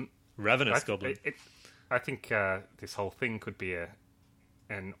 yeah. Ravenous goblin. I think this whole thing could be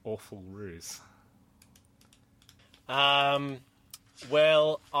an awful ruse.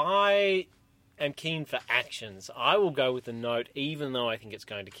 Well, I am keen for actions. I will go with the note, even though I think it's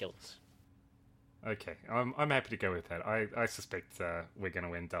going to kill us. Okay, I'm happy to go with that. I suspect we're going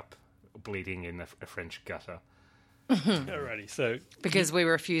to end up bleeding in a French gutter. Alrighty, so Because we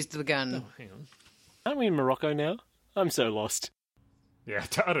refused the gun. oh, hang on. Aren't we in Morocco now? I'm so lost. Yeah,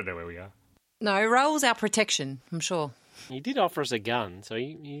 I don't know where we are. No, Raoul's our protection, I'm sure. He did offer us a gun, so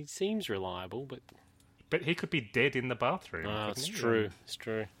he seems reliable, but... But he could be dead in the bathroom. Oh, couldn't it's he? true. It's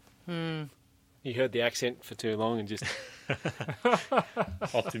true. He heard the accent for too long and just...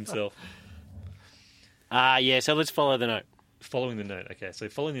 Off himself. Yeah, so let's follow the note. Following the note. Okay, so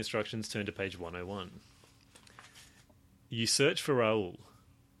following the instructions, turn to page 101. You search for Raoul.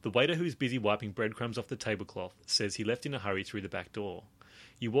 The waiter, who is busy wiping breadcrumbs off the tablecloth, says he left in a hurry through the back door.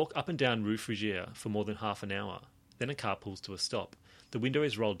 You walk up and down Rue Frugere for more than half an hour. Then a car pulls to a stop. The window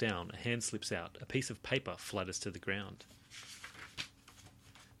is rolled down, a hand slips out, a piece of paper flutters to the ground.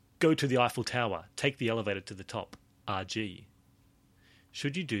 Go to the Eiffel Tower. Take the elevator to the top. RG.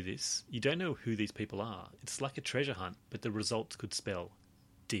 Should you do this, you don't know who these people are. It's like a treasure hunt, but the results could spell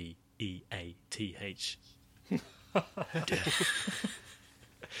DEATH.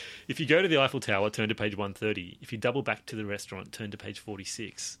 If you go to the Eiffel Tower, turn to page 130. If you double back to the restaurant, turn to page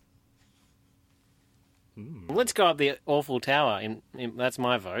 46. Let's go up the awful tower. That's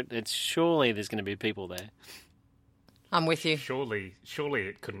my vote. Surely there's going to be people there. I'm with you. Surely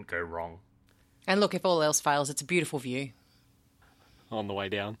it couldn't go wrong. And look, if all else fails, it's a beautiful view. On the way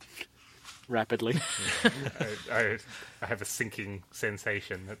down. Rapidly. I have a sinking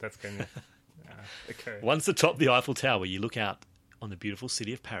sensation that's going to occur. Once atop the Eiffel Tower, you look out on the beautiful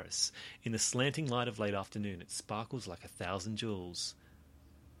city of Paris. In the slanting light of late afternoon, it sparkles like 1,000 jewels.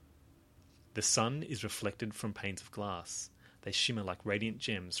 The sun is reflected from panes of glass. They shimmer like radiant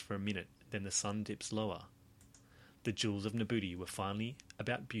gems for a minute, then the sun dips lower. The jewels of Nabuti were finally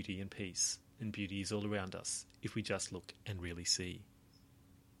about beauty and peace, and beauty is all around us if we just look and really see.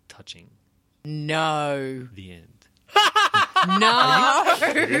 Touching. No. The end. No.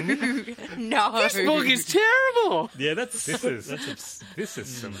 No. This book is terrible! Yeah, that's This is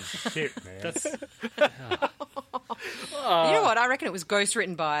some shit, man. that's You know what? I reckon it was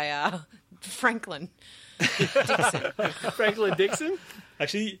ghostwritten by Franklin Dixon. Franklin Dixon?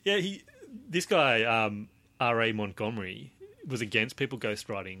 actually, yeah. This guy, R.A. Montgomery, was against people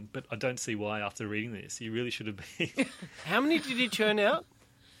ghostwriting, but I don't see why after reading this. He really should have been. How many did he churn out?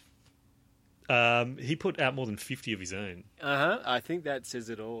 He put out more than 50 of his own. I think that says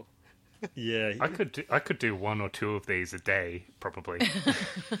it all. Yeah. I could do 1 or 2 of these a day, probably.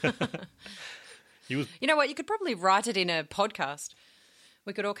 You know what? You could probably write it in a podcast.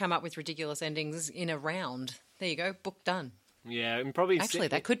 We could all come up with ridiculous endings in a round. There you go. Book done. Yeah, and probably Actually,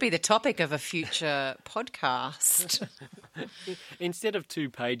 that could be the topic of a future podcast. instead of 2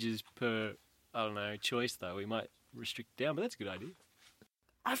 pages per, I don't know, choice though, we might restrict it down. But that's a good idea.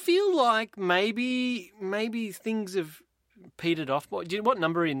 I feel like maybe things have petered off. What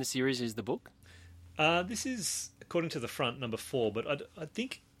number in the series is the book? This is, according to the front, number 4, but I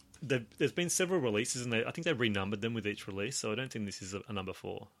think there's been several releases, and I think they've renumbered them with each release, so I don't think this is a number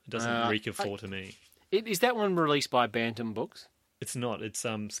 4. It doesn't reek of 4 to me. Is that one released by Bantam Books? It's not. It's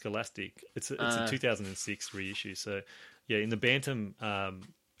Scholastic. It's a 2006 reissue, so yeah, in the Bantam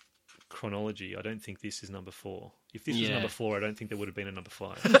chronology, I don't think this is number 4. If this was number 4, I don't think there would have been a number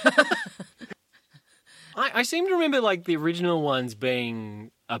 5. I seem to remember like the original ones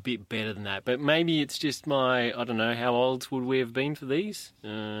being a bit better than that, but maybe it's just I don't know, how old would we have been for these?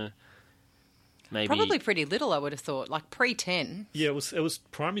 Maybe Probably pretty little, I would have thought, like pre-10. Yeah, it was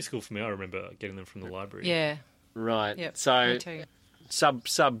primary school for me. I remember getting them from the library. Yeah. Right. Yep. So Me too. sub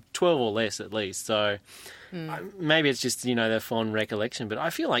 12 or less at least. So maybe it's just, their fond recollection, but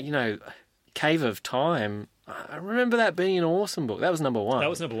I feel like, Cave of Time, I remember that being an awesome book. That was number 1. That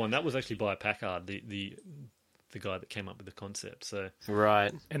was number 1. That was actually by Packard, the guy that came up with the concept. So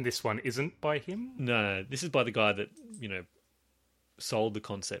right. And this one isn't by him? no, this is by the guy that, sold the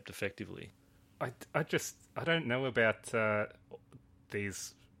concept effectively. I don't know about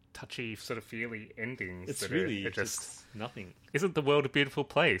these touchy, sort of feely endings. It's that really are just nothing. Isn't the world a beautiful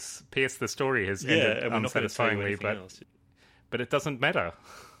place? P.S. The story has ended and we're not going to tell you unsatisfyingly, anything else. but it doesn't matter.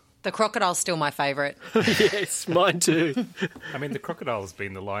 The crocodile's still my favourite. Yes, mine too. I mean, the crocodile's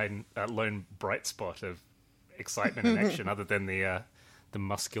been the lone bright spot of excitement and action, other than the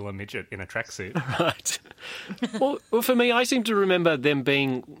muscular midget in a tracksuit. Right. Well, for me, I seem to remember them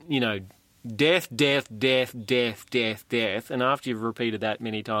being, death, death, death, death, death, death, and after you've repeated that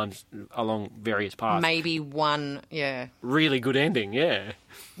many times along various paths, Maybe one, yeah. really good ending, yeah.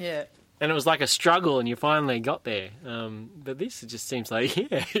 Yeah. And it was like a struggle, and you finally got there. But this just seems like,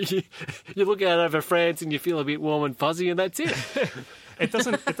 you look out over France and you feel a bit warm and fuzzy, and that's it. It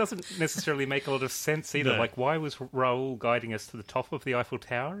doesn't necessarily make a lot of sense either. No. Like, why was Raoul guiding us to the top of the Eiffel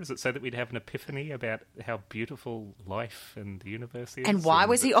Tower? Is it so that we'd have an epiphany about how beautiful life and the universe is? And why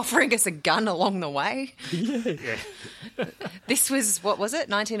was he offering us a gun along the way? Yeah. This was, what was it,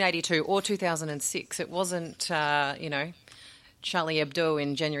 1982 or 2006. It wasn't, Charlie Hebdo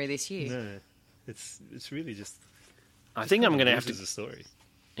in January this year. No, it's really just. I think I'm going to have This to. is a story.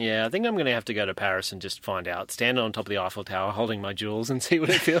 Yeah, I think I'm going to have to go to Paris and just find out. Stand on top of the Eiffel Tower, holding my jewels, and see what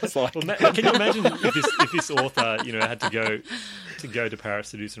it feels like. Well, can you imagine if this author, had to go to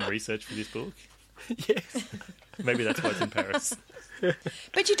Paris to do some research for this book? Yes. Maybe that's why it's in Paris.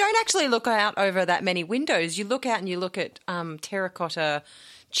 But you don't actually look out over that many windows. You look out and you look at terracotta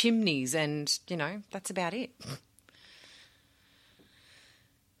chimneys, and, that's about it.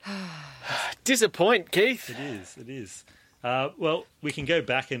 Disappoint, Keith. It is. Well, we can go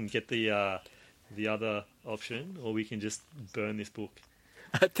back and get the other option, or we can just burn this book.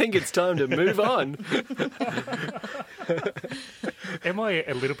 I think it's time to move on. Am I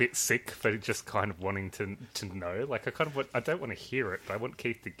a little bit sick for just kind of wanting to know? Like, I don't want to hear it, but I want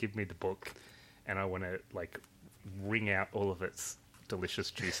Keith to give me the book, and I want to wring out all of its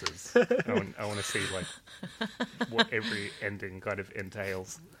delicious juices. I want to see what every ending kind of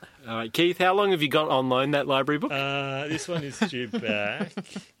entails. All right, Keith, how long have you got on loan, that library book? This one is due back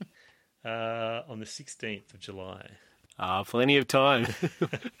on the 16th of July. Plenty of time.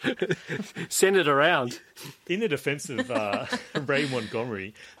 Send it around. In the defence of Ray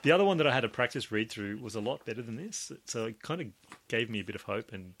Montgomery, the other one that I had a practice read through was a lot better than this, so it kind of gave me a bit of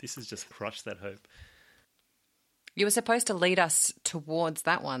hope, and this has just crushed that hope. You were supposed to lead us towards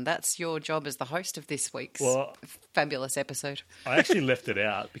that one. That's your job as the host of this week's fabulous episode. I actually left it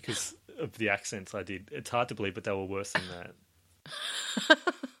out because of the accents I did. It's hard to believe, but they were worse than that.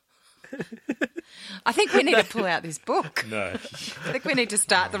 I think we need to pull out this book. No. I think we need to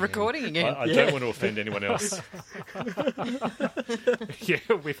start the recording again. I don't want to offend anyone else. Yeah,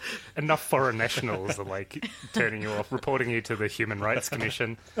 with enough foreign nationals are turning you off, reporting you to the Human Rights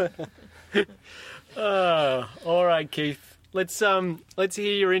Commission. All right, Keith. Let's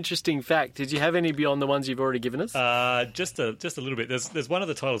hear your interesting fact. Did you have any beyond the ones you've already given us? Just a little bit. There's one of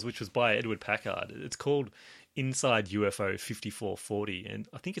the titles which was by Edward Packard. It's called Inside UFO 5440, and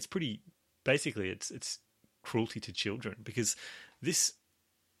I think it's pretty. Basically, it's cruelty to children, because this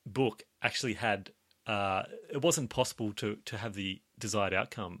book actually had it wasn't possible to have the desired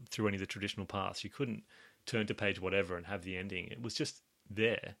outcome through any of the traditional paths. You couldn't turn to page whatever and have the ending. It was just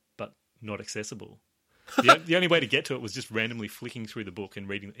there, but not accessible. The only way to get to it was just randomly flicking through the book and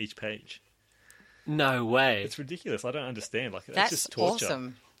reading each page. No way. It's ridiculous. I don't understand. Like, That's just torture.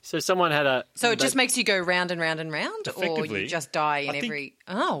 awesome. So someone had a... So it just makes you go round and round and round, or Effectively, you just die in I think- every...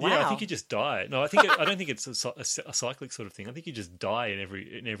 Oh, wow. Yeah, I think you just die. No, I don't think it's a cyclic sort of thing. I think you just die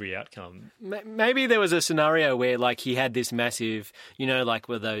in every outcome. Maybe there was a scenario where, like, he had this massive, you know, like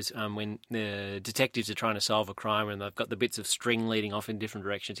with those when the detectives are trying to solve a crime and they've got the bits of string leading off in different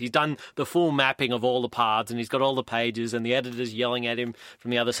directions. He's done the full mapping of all the paths and he's got all the pages and the editor's yelling at him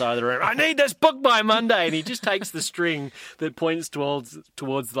from the other side of the room, I need this book by Monday, and he just takes the string that points towards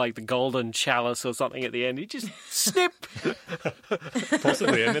like the golden chalice or something at the end. He just snip.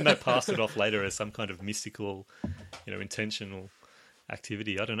 Possibly, and then they pass it off later as some kind of mystical, intentional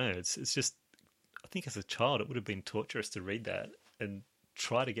activity. I don't know. It's just, I think as a child it would have been torturous to read that and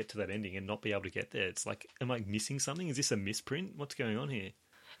try to get to that ending and not be able to get there. It's like, am I missing something? Is this a misprint? What's going on here?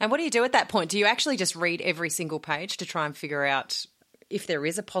 And what do you do at that point? Do you actually just read every single page to try and figure out if there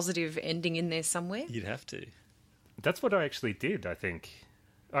is a positive ending in there somewhere? You'd have to. That's what I actually did, I think.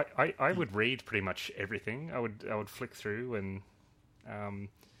 I would read pretty much everything. I would flick through and,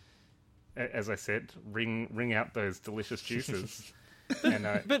 as I said, wring out those delicious juices. And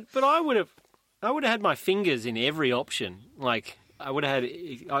But I would have had my fingers in every option. Like I would have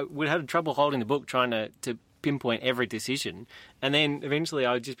had trouble holding the book trying to pinpoint every decision, and then eventually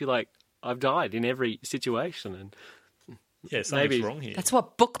I would just be like, I've died in every situation, and Yeah, something's wrong here. That's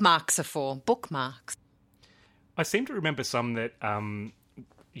what bookmarks are for. Bookmarks. I seem to remember some that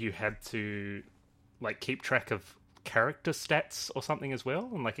you had to like keep track of character stats or something as well,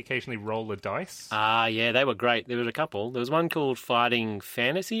 and like occasionally roll a dice. Yeah, they were great. There was a couple. There was one called Fighting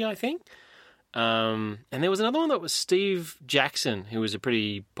Fantasy, I think. And there was another one that was Steve Jackson, who was a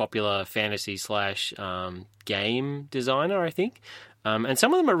pretty popular fantasy / game designer, I think. And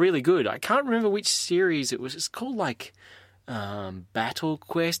some of them are really good. I can't remember which series it was. It's called like Battle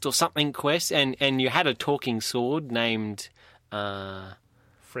Quest or something Quest, and you had a talking sword named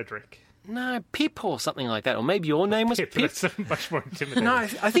Frederick. No, Pip or something like that, or maybe your name was Pip. That's much more intimidating. No,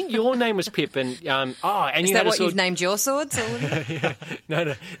 I think your name was Pip, and and Is you that had what a sword. you've named your swords? Or...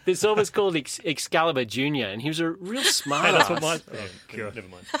 No. The sword was called Excalibur Junior, and he was a real smart. Hey, that's what ass. mine. Oh, never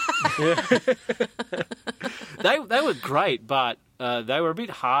mind. They were great, but they were a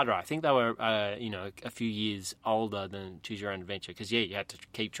bit harder. I think they were a few years older than Choose Your Own Adventure, because you had to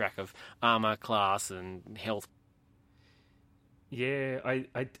keep track of armor class and health. Yeah,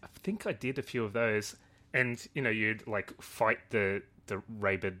 I think I did a few of those, and you'd like fight the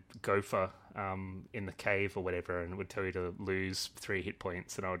rabid gopher in the cave or whatever, and it would tell you to lose 3 hit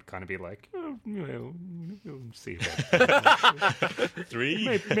points, and I would kind of be like, we'll see about that.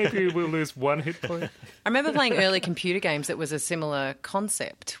 3? Maybe we'll lose 1 hit point. I remember playing early computer games that was a similar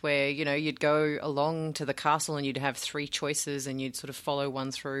concept where, you'd go along to the castle and you'd have 3 choices and you'd sort of follow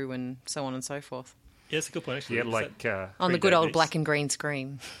one through and so on and so forth. Yeah, that's a good point, actually. Yeah, Is like that- On the good old Predator. black and green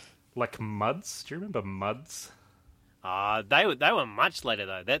screen. like Muds. Do you remember Muds? They were much later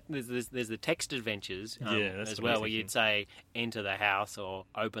though. There's the text adventures Yeah, that's as what I was well, where you'd say enter the house or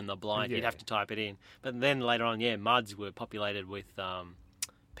open the blind. You'd Yeah. have to type it in. But then later on, Muds were populated with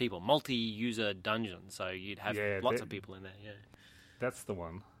people, multi-user dungeons. So you'd have Yeah, lots of people in there. Yeah. That's the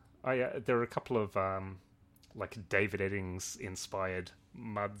one. There are a couple of like David Eddings inspired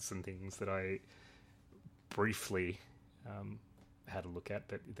Muds and things that I briefly had a look at,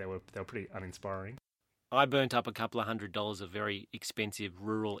 but they were pretty uninspiring. I burnt up a couple of $100 of very expensive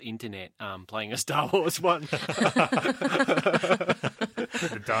rural internet playing a Star Wars one.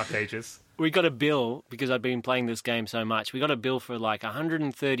 The Dark Ages. We got a bill, because I'd been playing this game so much, we got a bill for like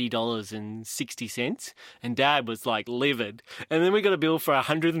 $130.60, and Dad was like livid. And then we got a bill for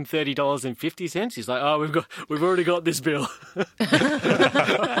 $130.50. He's like, oh, we've already got this bill. And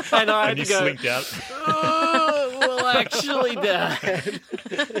I had And you to go, slinked out. oh, well, actually, Dad.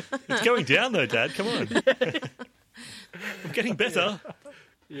 It's going down, though, Dad. Come on. I'm getting better.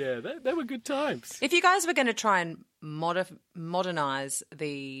 Yeah, they were good times. If you guys were going to try and modernise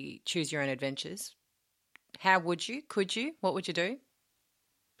the Choose Your Own Adventures, how would you? Could you? What would you do?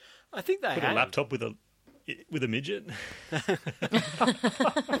 I think they Put had. a laptop with a midget.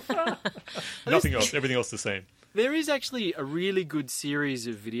 Nothing else. Everything else the same. There is actually a really good series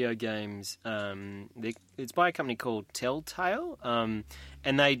of video games. It's by a company called Telltale, and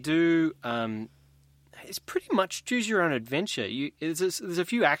they do. it's pretty much choose your own adventure. There's a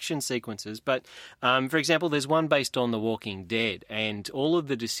few action sequences, but for example, there's one based on The Walking Dead, and all of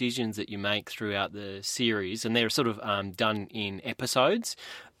the decisions that you make throughout the series, and they're sort of done in episodes,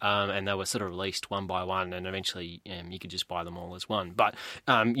 and they were sort of released one by one, and eventually you could just buy them all as one. But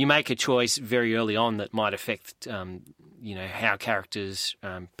you make a choice very early on that might affect how characters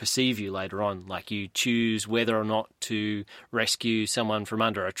perceive you later on. Like you choose whether or not to rescue someone from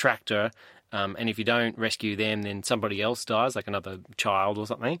under a tractor. And if you don't rescue them, then somebody else dies, like another child or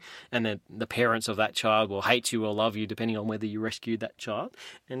something. And then the parents of that child will hate you or love you, depending on whether you rescued that child.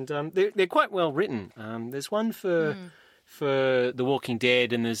 And they're quite well written. There's one for The Walking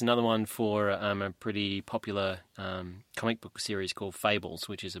Dead, and there's another one for a pretty popular comic book series called Fables,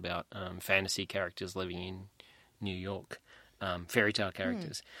 which is about fantasy characters living in New York. Fairy tale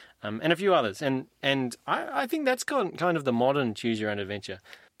characters, and a few others. And I think that's kind of the modern choose your own adventure.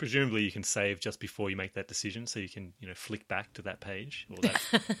 Presumably you can save just before you make that decision, so you can flick back to that page. Or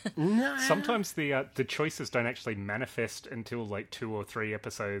that... No. Sometimes the choices don't actually manifest until like 2 or 3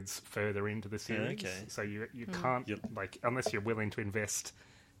 episodes further into the series. Okay. So you can't unless you're willing to invest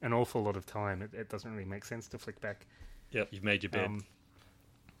an awful lot of time. It doesn't really make sense to flick back. Yep, you've made your bed.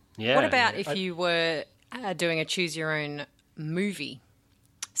 What about if you were doing a choose your own movie,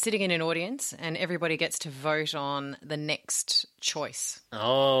 sitting in an audience and everybody gets to vote on the next choice?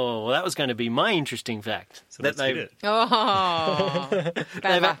 Oh, well, that was going to be my interesting fact. So let's hit it. Oh,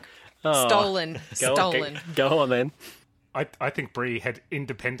 bad luck. Stolen. Go on then. I think Bree had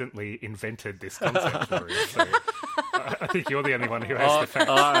independently invented this concept for you, so I think you're the only one who has the facts.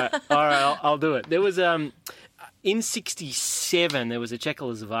 All right, I'll do it. There was in '67 there was a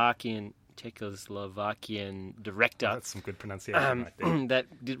Czechoslovakian director. That's some good pronunciation right there. That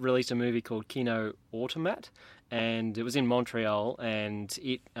released a movie called Kino Automat, and it was in Montreal, and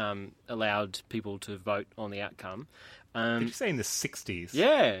it allowed people to vote on the outcome. Did you say in the 60s?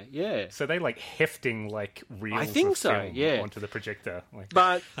 Yeah. So they hefting reels I think of so, film yeah. onto the projector.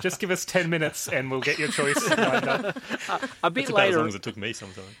 But just give us 10 minutes and we'll get your choice lined up. A bit That's about later, as long as it took me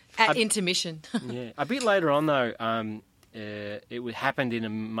sometime. At intermission. Yeah, a bit later on though, it happened in a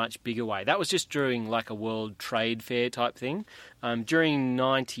much bigger way. That was just during a World Trade Fair type thing. During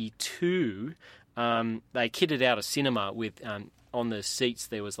 '92, they kitted out a cinema with on the seats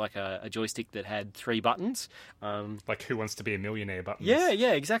there was a joystick that had 3 buttons. Like Who Wants to Be a Millionaire buttons.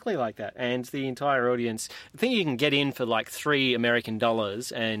 Yeah, exactly like that. And the entire audience, I think you can get in for $3 American,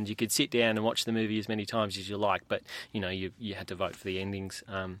 and you could sit down and watch the movie as many times as you like, but you had to vote for the endings.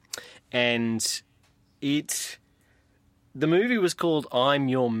 And the movie was called I'm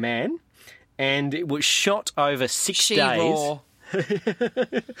Your Man, and it was shot over 6 days.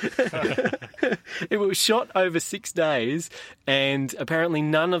 It was shot over 6 days, and apparently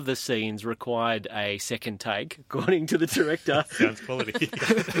none of the scenes required a second take, according to the director. Sounds quality.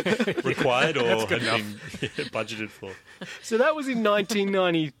 Required or had been budgeted for. So that was in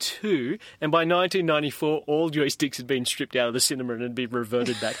 1992, and by 1994, all joysticks had been stripped out of the cinema and had been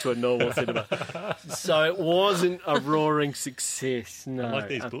reverted back to a normal cinema. So it wasn't a roaring success. No. I like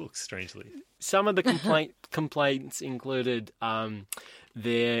these books, strangely. Some of the complaints included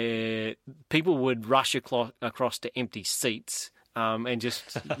people would rush across to empty seats and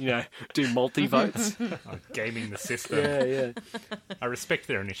just do multi-votes. Gaming the system. Yeah. I respect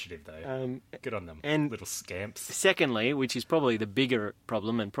their initiative though. Good on them. And little scamps. Secondly, which is probably the bigger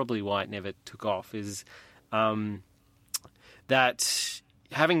problem and probably why it never took off, is that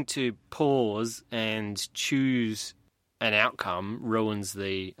having to pause and choose an outcome ruins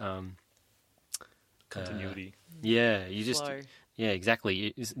the continuity. Flow. Yeah,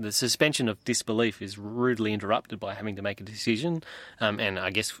 exactly. The suspension of disbelief is rudely interrupted by having to make a decision, and I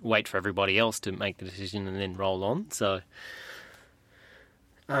guess wait for everybody else to make the decision and then roll on. So,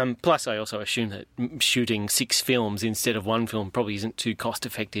 plus, I also assume that shooting 6 films instead of 1 film probably isn't too cost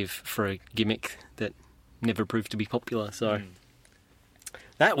effective for a gimmick that never proved to be popular. So,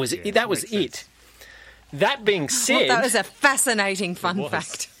 that was it. That was it. That being said, that was a fascinating fun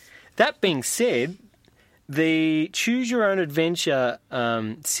fact. That being said, the Choose Your Own Adventure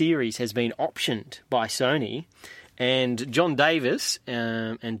series has been optioned by Sony, and John Davis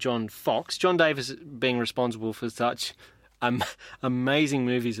and John Fox, John Davis being responsible for such amazing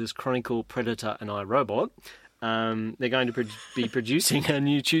movies as Chronicle, Predator and I, Robot, they're going to be producing a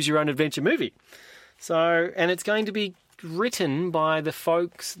new Choose Your Own Adventure movie. And it's going to be written by the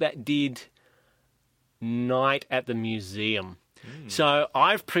folks that did Night at the Museum. So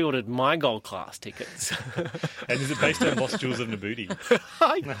I've pre-ordered my gold class tickets. And is it based on Lost Jewels of Nabuti?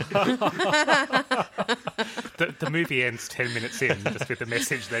 The movie ends 10 minutes in, just with the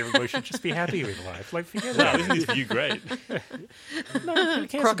message they should just be happy with life. Like, forget Wow, that. isn't this view great? No, who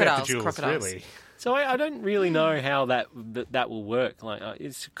cares about the jewels, really? So I don't really know how that will work. Like,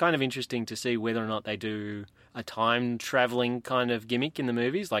 it's kind of interesting to see whether or not they do a time traveling kind of gimmick in the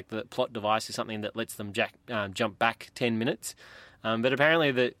movies, like the plot device is something that lets them jump back 10 minutes. But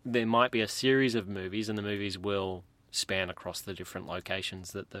apparently there might be a series of movies, and the movies will span across the different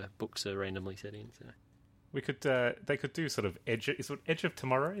locations that the books are randomly set in. So. They could do sort of Edge of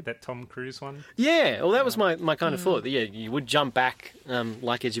Tomorrow, that Tom Cruise one. Yeah, well, that was my kind of thought. Yeah, you would jump back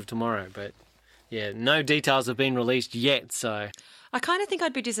like Edge of Tomorrow, but yeah, no details have been released yet. So I kind of think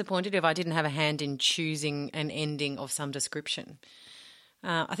I'd be disappointed if I didn't have a hand in choosing an ending of some description.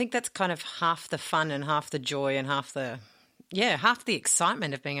 I think that's kind of half the fun and half the joy and half the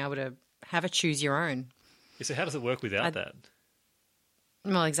excitement of being able to have a choose your own. So how does it work without that?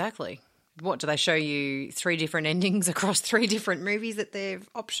 Well, exactly. What, do they show you 3 different endings across 3 different movies that they've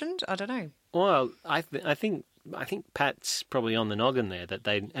optioned? I don't know. Well, I think Pat's probably on the noggin there.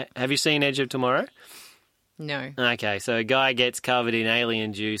 Have you seen Edge of Tomorrow? No. Okay, so a guy gets covered in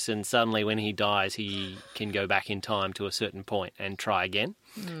alien juice, and suddenly when he dies, he can go back in time to a certain point and try again.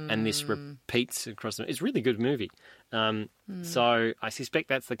 And this repeats across the... It's a really good movie. So I suspect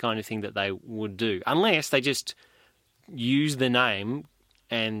that's the kind of thing that they would do. Unless they just use the name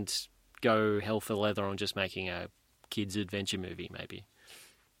and go hell for leather on just making a kids' adventure movie, maybe.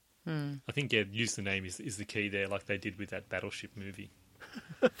 I think, use the name is the key there, like they did with that Battleship movie.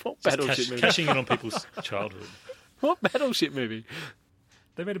 What Battleship movie? Cashing in on people's childhood. What Battleship movie?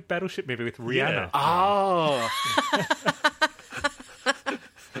 They made a Battleship movie with Rihanna. Yeah. Oh.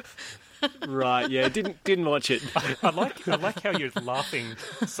 Right, yeah, didn't watch it. I like how you're laughing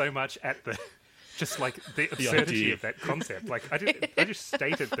so much at the absurdity idea of that concept. Like I just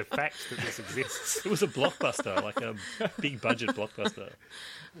stated the fact that this exists. It was a blockbuster, like a big budget blockbuster.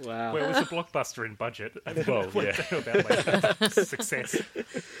 Wow. Well, it was a blockbuster in budget. Well, yeah. About success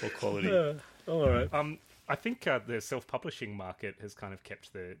Or quality. All right. I think the self-publishing market has kind of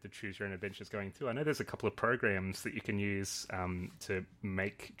kept the choose-your-own adventures going too. I know there's a couple of programs that you can use to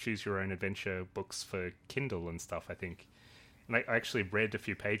make choose-your-own adventure books for Kindle and stuff, I think. And I actually read a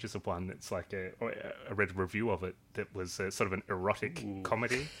few pages of one that's like I read a review of it that was sort of an erotic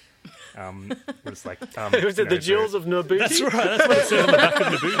comedy. It was like... was it the Jewels of Nabuti? That's right, that's what it said on the back of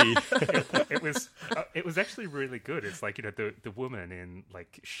Nabuti. It was actually really good. It's like, the woman in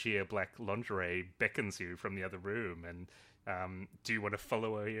like sheer black lingerie beckons you from the other room, and do you want to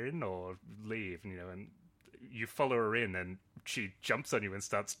follow her in or leave? And you follow her in, and she jumps on you and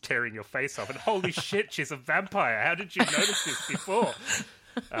starts tearing your face off. And holy shit, she's a vampire! How did you notice this before?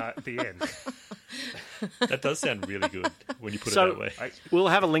 The end. That does sound really good when you put it that way. We'll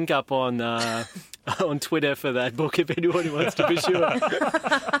have a link up on Twitter for that book if anyone wants to be sure.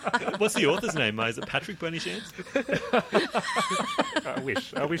 What's the author's name? Is it Patrick by any chance? I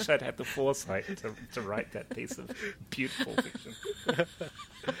wish I'd had the foresight to write that piece of beautiful fiction.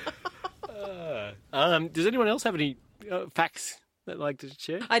 Does anyone else have any facts that they'd like to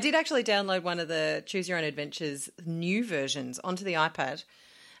share? I did actually download one of the Choose Your Own Adventures new versions onto the iPad,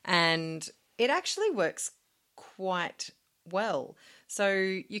 and it actually works quite well. So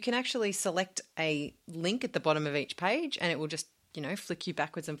you can actually select a link at the bottom of each page, and it will just, flick you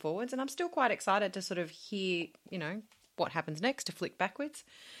backwards and forwards. And I'm still quite excited to sort of hear, what happens next, to flick backwards.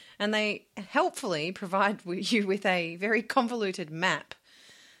 And they helpfully provide you with a very convoluted map,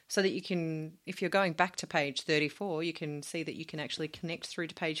 so that you can, if you're going back to page 34, you can see that you can actually connect through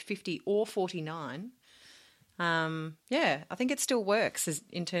to page 50 or 49. I think it still works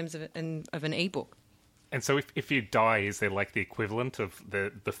in terms of an ebook. And so if you die, is there like the equivalent of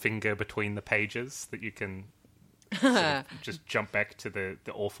the finger between the pages that you can sort of just jump back to the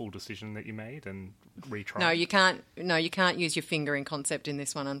awful decision that you made and retry? No, you can't use your fingering concept in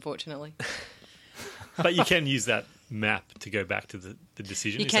this one, unfortunately. But you can use that map to go back to the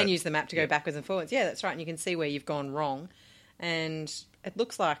decision. You can use the map to go backwards and forwards. Yeah, that's right. And you can see where you've gone wrong. And it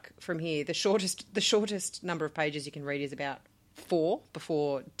looks like from here, the shortest number of pages you can read is about 4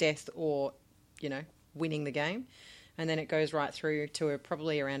 before death or, winning the game. And then it goes right through to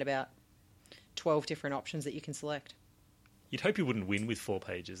probably around about 12 different options that you can select. You'd hope you wouldn't win with 4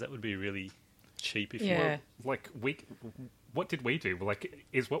 pages. That would be really cheap if Yeah. you were. Like, what did we do? Like,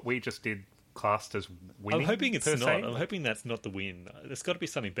 is what we just did classed as winning? I'm hoping it's per not. se? I'm hoping that's not the win. There's got to be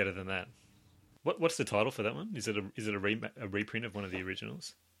something better than that. What's the title for that one? Is it a reprint of one of the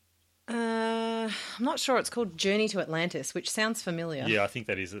originals? I'm not sure. It's called Journey to Atlantis, which sounds familiar. Yeah, I think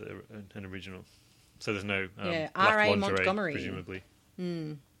that is an original. So there's no black R.A. lingerie, Montgomery. presumably.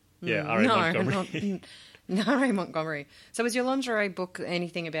 Yeah, R.A. Montgomery. No, R.A. Montgomery. So was your lingerie book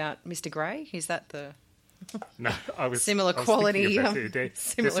anything about Mr. Grey? Is that the... No, I was Similar I was quality, thinking about it. They're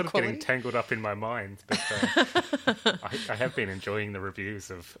similar sort of quality. getting tangled up in my mind. But I have been enjoying the reviews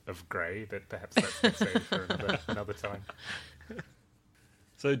of Grey, but perhaps that's saved for another time.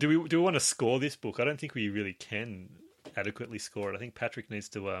 So do we want to score this book? I don't think we really can adequately score it. I think Patrick needs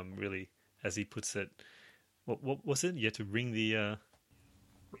to really, as he puts it, what was it? You had to wring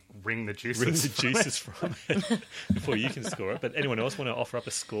the juices from it before you can score it. But anyone else want to offer up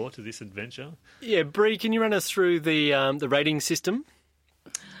a score to this adventure? Yeah, Bree, can you run us through the rating system?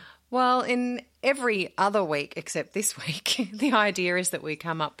 Well, in every other week except this week, the idea is that we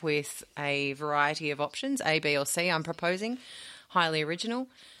come up with a variety of options, A, B or C, I'm proposing, highly original,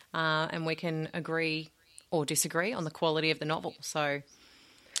 and we can agree or disagree on the quality of the novel. So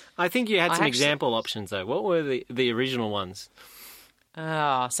I think you had some example options, though. What were the original ones?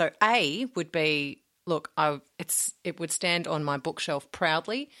 So A would be, look, it would stand on my bookshelf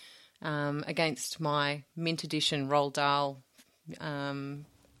proudly against my mint edition Roald Dahl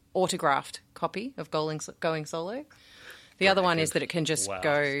autographed copy of Going Solo. The other one is that it can just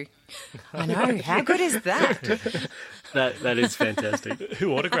go... I know, how good is that? That is fantastic.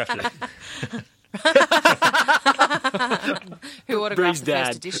 Who autographed it? Who autographed Bree's the dad.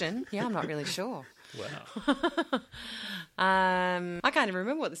 first edition? Yeah, I'm not really sure. Wow. I can't even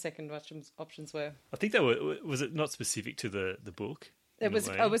remember what the second options were. I think they were. Was it not specific to the book? I was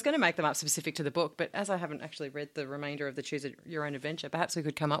going to make them up specific to the book, but as I haven't actually read the remainder of the Choose Your Own Adventure, perhaps we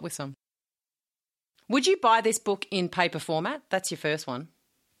could come up with some. Would you buy this book in paper format? That's your first one.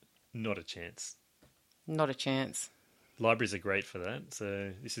 Not a chance. Not a chance. Libraries are great for that.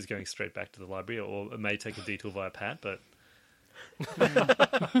 So this is going straight back to the library, or it may take a detour via Pat, but...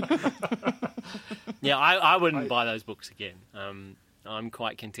 Yeah, I wouldn't buy those books again. I'm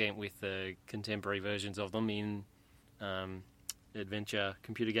quite content with the contemporary versions of them in adventure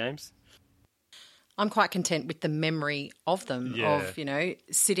computer games. I'm quite content with the memory of them, of,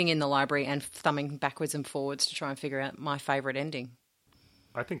 sitting in the library and thumbing backwards and forwards to try and figure out my favourite ending.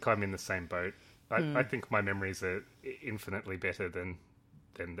 I think I'm in the same boat. I think my memories are infinitely better than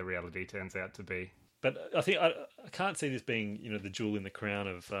the reality turns out to be. But I think I can't see this being, the jewel in the crown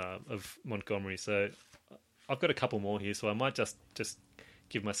of Montgomery. So I've got a couple more here. So I might just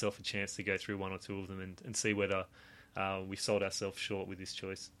give myself a chance to go through one or two of them and see whether we sold ourselves short with this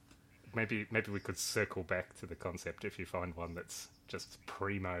choice. Maybe we could circle back to the concept if you find one that's just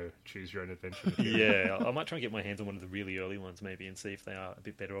primo Choose Your Own Adventure. Yeah, I might try and get my hands on one of the really early ones maybe and see if they are a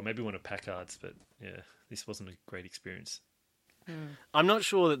bit better, or maybe one of Packard's. But yeah, this wasn't a great experience. I'm not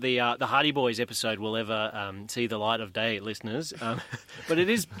sure that the Hardy Boys episode will ever see the light of day, listeners. But it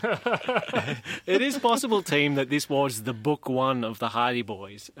is possible, team, that this was the book one of the Hardy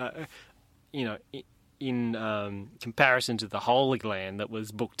Boys. In comparison to the Holy Land, that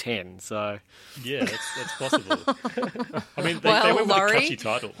was book 10. So yeah, that's possible. I mean, they Well, went with a catchy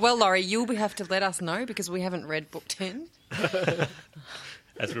title. Well, Laurie, you'll have to let us know because we haven't read book 10.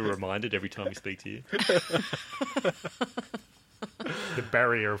 As we're reminded every time we speak to you. The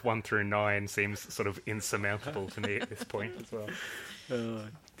barrier of 1 through 9 seems sort of insurmountable to me at this point as well.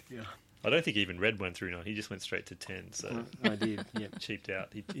 Yeah, I don't think he even read 1 through 9. He just went straight to 10. So I did. Yeah, cheaped out.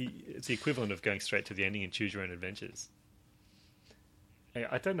 It's the equivalent of going straight to the ending and Choose Your Own Adventures.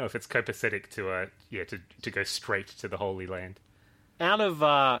 I don't know if it's copacetic to go straight to the Holy Land. Out of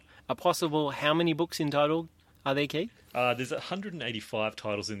a possible, how many books in total are there, Keith? There's 185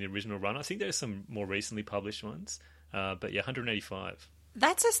 titles in the original run. I think there's some more recently published ones. But yeah, 185.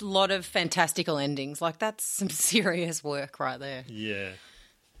 That's a lot of fantastical endings. Like, that's some serious work right there. Yeah.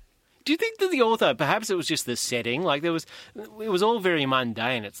 Do you think that the author, perhaps it was just the setting, like it was all very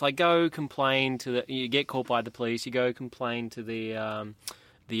mundane. It's like you get caught by the police, you go complain to the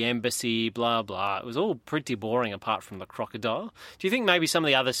embassy, blah, blah. It was all pretty boring apart from the crocodile. Do you think maybe some of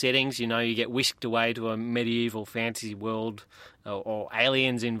the other settings, you get whisked away to a medieval fantasy world or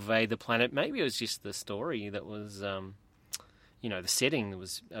aliens invade the planet? Maybe it was just the story that was, the setting that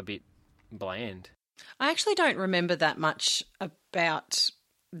was a bit bland. I actually don't remember that much about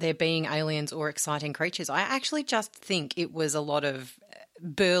there being aliens or exciting creatures. I actually just think it was a lot of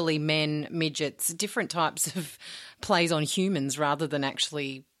burly men, midgets, different types of plays on humans rather than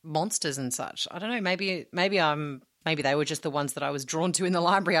actually monsters and such. I don't know. Maybe they were just the ones that I was drawn to in the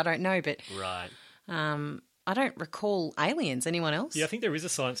library. I don't know, but right. I don't recall Aliens. Anyone else? Yeah, I think there is a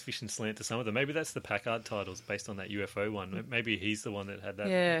science fiction slant to some of them. Maybe that's the Packard titles based on that UFO one. Maybe he's the one that had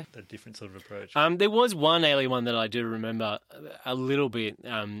that different sort of approach. There was one alien one that I do remember a little bit.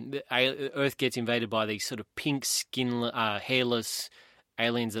 Earth gets invaded by these sort of pink, hairless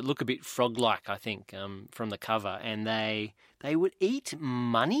aliens that look a bit frog-like, I think, from the cover, and they would eat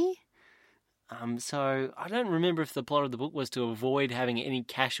money. So I don't remember if the plot of the book was to avoid having any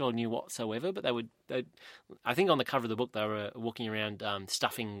cash on you whatsoever, but I think on the cover of the book they were walking around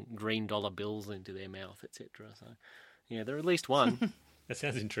stuffing green dollar bills into their mouth, etc. So, yeah, there are at least one. That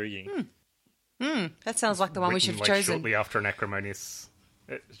sounds intriguing. That sounds like the one we should have like chosen. Shortly after an acrimonious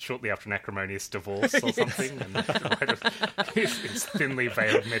divorce or something, and his thinly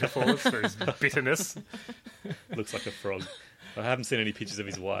veiled metaphors for his bitterness. Looks like a frog. I haven't seen any pictures of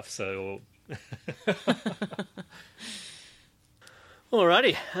his wife, so...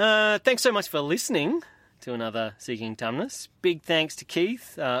 Alrighty. Thanks so much for listening to another Seeking Tumnus. Big thanks to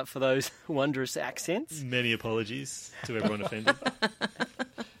Keith for those wondrous accents. Many apologies to everyone offended.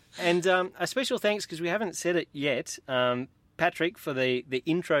 And a special thanks, because we haven't said it yet, Patrick, for the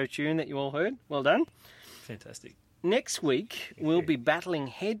intro tune that you all heard. Well done. Fantastic. Next week, we'll be battling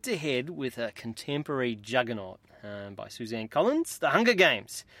head-to-head with a contemporary juggernaut by Suzanne Collins, The Hunger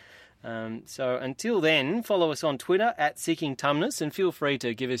Games. So until then, follow us on Twitter at Seeking Tumnus, and feel free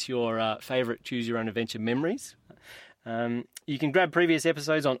to give us your favourite Choose Your Own Adventure memories. You can grab previous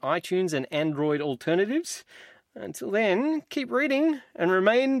episodes on iTunes and Android alternatives. Until then, keep reading and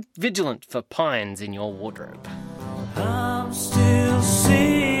remain vigilant for pines in your wardrobe. I'm still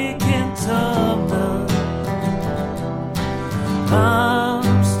seeking Tumnus.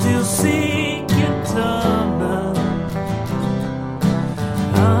 I'm still seeking Tumnus.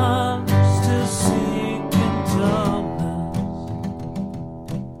 I'm still seeking Tumnus.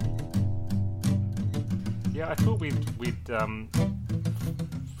 Yeah, I thought we'd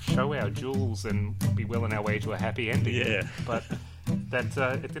show our jewels and be well on our way to a happy ending. Yeah. But that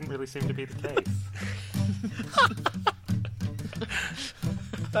it didn't really seem to be the case.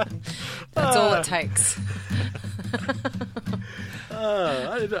 That's all it takes.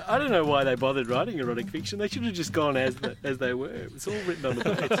 I don't know why they bothered writing erotic fiction. They should have just gone as they were. It's all written on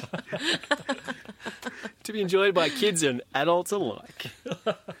the page. To be enjoyed by kids and adults alike.